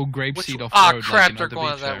grapeseed off Ah, road. crap, like, they're the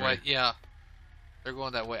going beach that area. way. Yeah. They're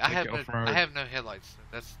going that way. I Take it have off-road. no headlights.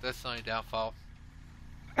 That's the only downfall.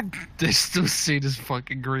 They still see this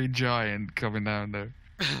fucking green giant coming down there.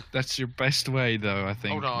 That's your best way, though. I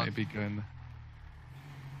think Hold on. maybe going.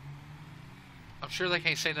 I'm sure they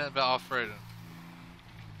can't say nothing about off-roading.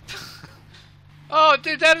 Oh,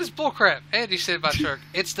 dude, that is bullcrap. Andy said about truck.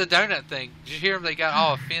 It's the donut thing. Did you hear them? They got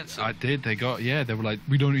all offensive. I did. They got They were like,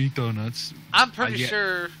 we don't eat donuts. I'm pretty yeah.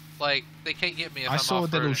 sure, like, they can't get me if I I'm saw the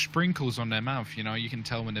little off-roading. sprinkles on their mouth. You know, you can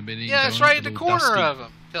tell when they've been eating. Yeah, it's donuts, right in a the little corner dusty. of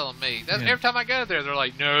them, telling me. That's Yeah. every time I go there, they're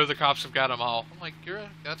like, "No, the cops have got them all." I'm like,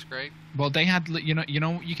 that's great." Well, they had, you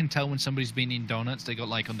know, you can tell when somebody's been eating donuts. They got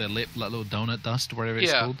like on their lip, like little donut dust, or whatever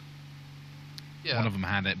it's Yeah. called. Yeah, One of them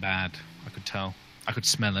had it bad. I could tell. I could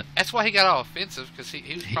smell it. that's why he got all offensive because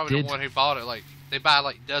he was He probably did. the one who bought it. Like, they buy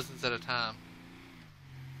like dozens at a time.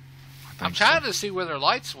 I I'm think trying so. to see where their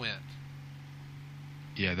lights went.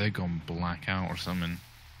 Yeah, they're gone black out or something.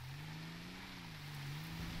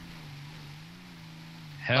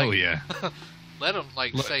 Hell Like- yeah. Let them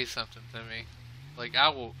like Look. say something to me. Like, I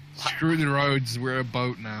will. Screw the roads. We're a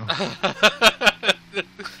boat now.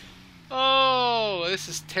 Oh, this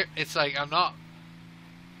is it's like I'm not.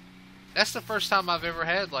 That's the first time I've ever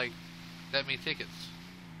had like that many tickets.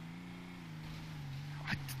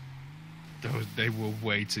 They were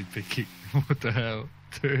way too picky. What the hell?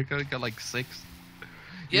 They got like 6.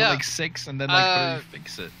 You Yeah. got like 6, and then like how do you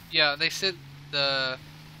fix it? Yeah, they said the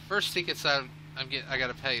first tickets I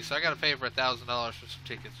gotta pay, so I gotta pay for $1,000 for some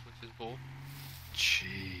tickets, which is bull.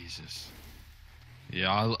 Jesus.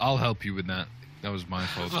 Yeah, I'll help you with that. That was my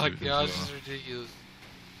fault. Oh my too, as gosh, well. this is ridiculous.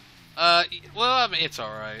 Well, I mean, it's all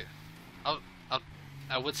right.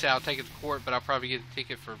 I would say I'll take it to court, but I'll probably get a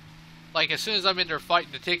ticket for, like, as soon as I'm in there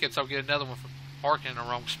fighting the tickets, I'll get another one for parking in the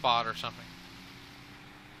wrong spot or something.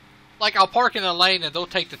 Like, I'll park in a lane and they'll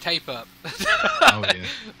take the tape up. Oh yeah.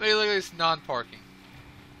 They look at this non-parking.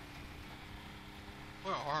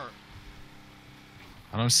 Where are?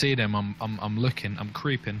 I don't see them. I'm looking. I'm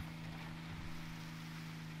creeping.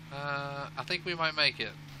 I think we might make it.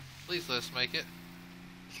 Please let us make it.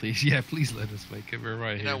 Please, yeah, please let us make it. We're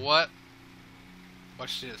right You here. know what?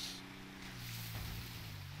 Watch this.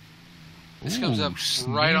 This comes Ooh, up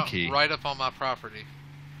sneaky. right up on my property.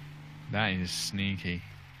 That is sneaky.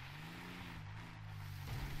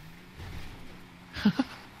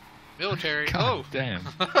 Military. God Oh, damn.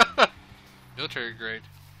 military grade.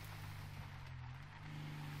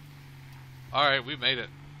 All right, we made it.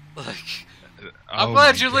 Like, I'm Oh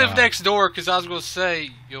glad my you live God. next door because I was gonna say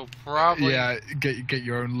you'll probably. Yeah, get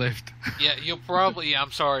your own lift. Yeah, you'll probably. Yeah,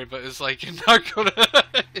 I'm sorry, but it's like you're not gonna.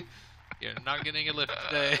 You're not getting a lift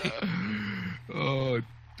today. Oh,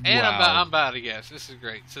 And wow. I'm about to guess. This is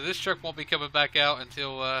great. So this truck won't be coming back out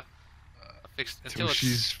until Till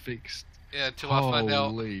she's fixed. until I find out.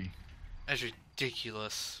 Holy. That's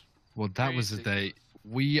ridiculous. Well, that was the Crazy.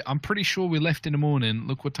 day. I'm pretty sure we left in the morning.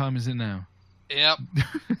 Look what time is it now? Yep.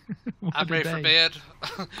 What I'm a ready for day. bed.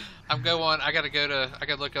 I'm going. I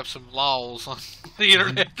gotta look up some laws on the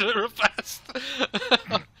internet real fast.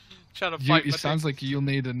 Trying to fight. It sounds like you'll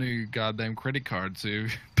need a new goddamn credit card to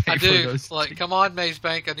pay I for do. those. Like, come on, Maze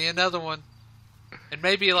Bank. I need another one, and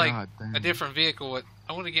maybe like God damn. a different vehicle.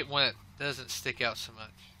 I want to get one that doesn't stick out so much.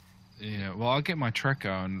 Yeah, well, I'll get my truck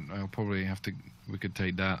out, and I'll probably have to. We could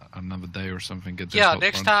take that another day or something. Get this Yeah, up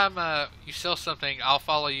next run. time you sell something, I'll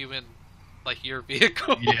follow you in like your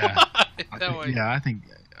vehicle. Yeah. That way. Yeah,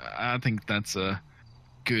 I think that's a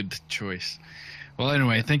good choice. Well,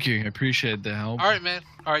 anyway, thank you. I appreciate the help. All right, man.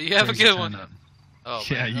 All right, you have a Thanks for good one. turning up. Oh,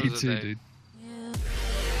 Yeah, man, that you was a too, day.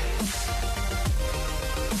 dude.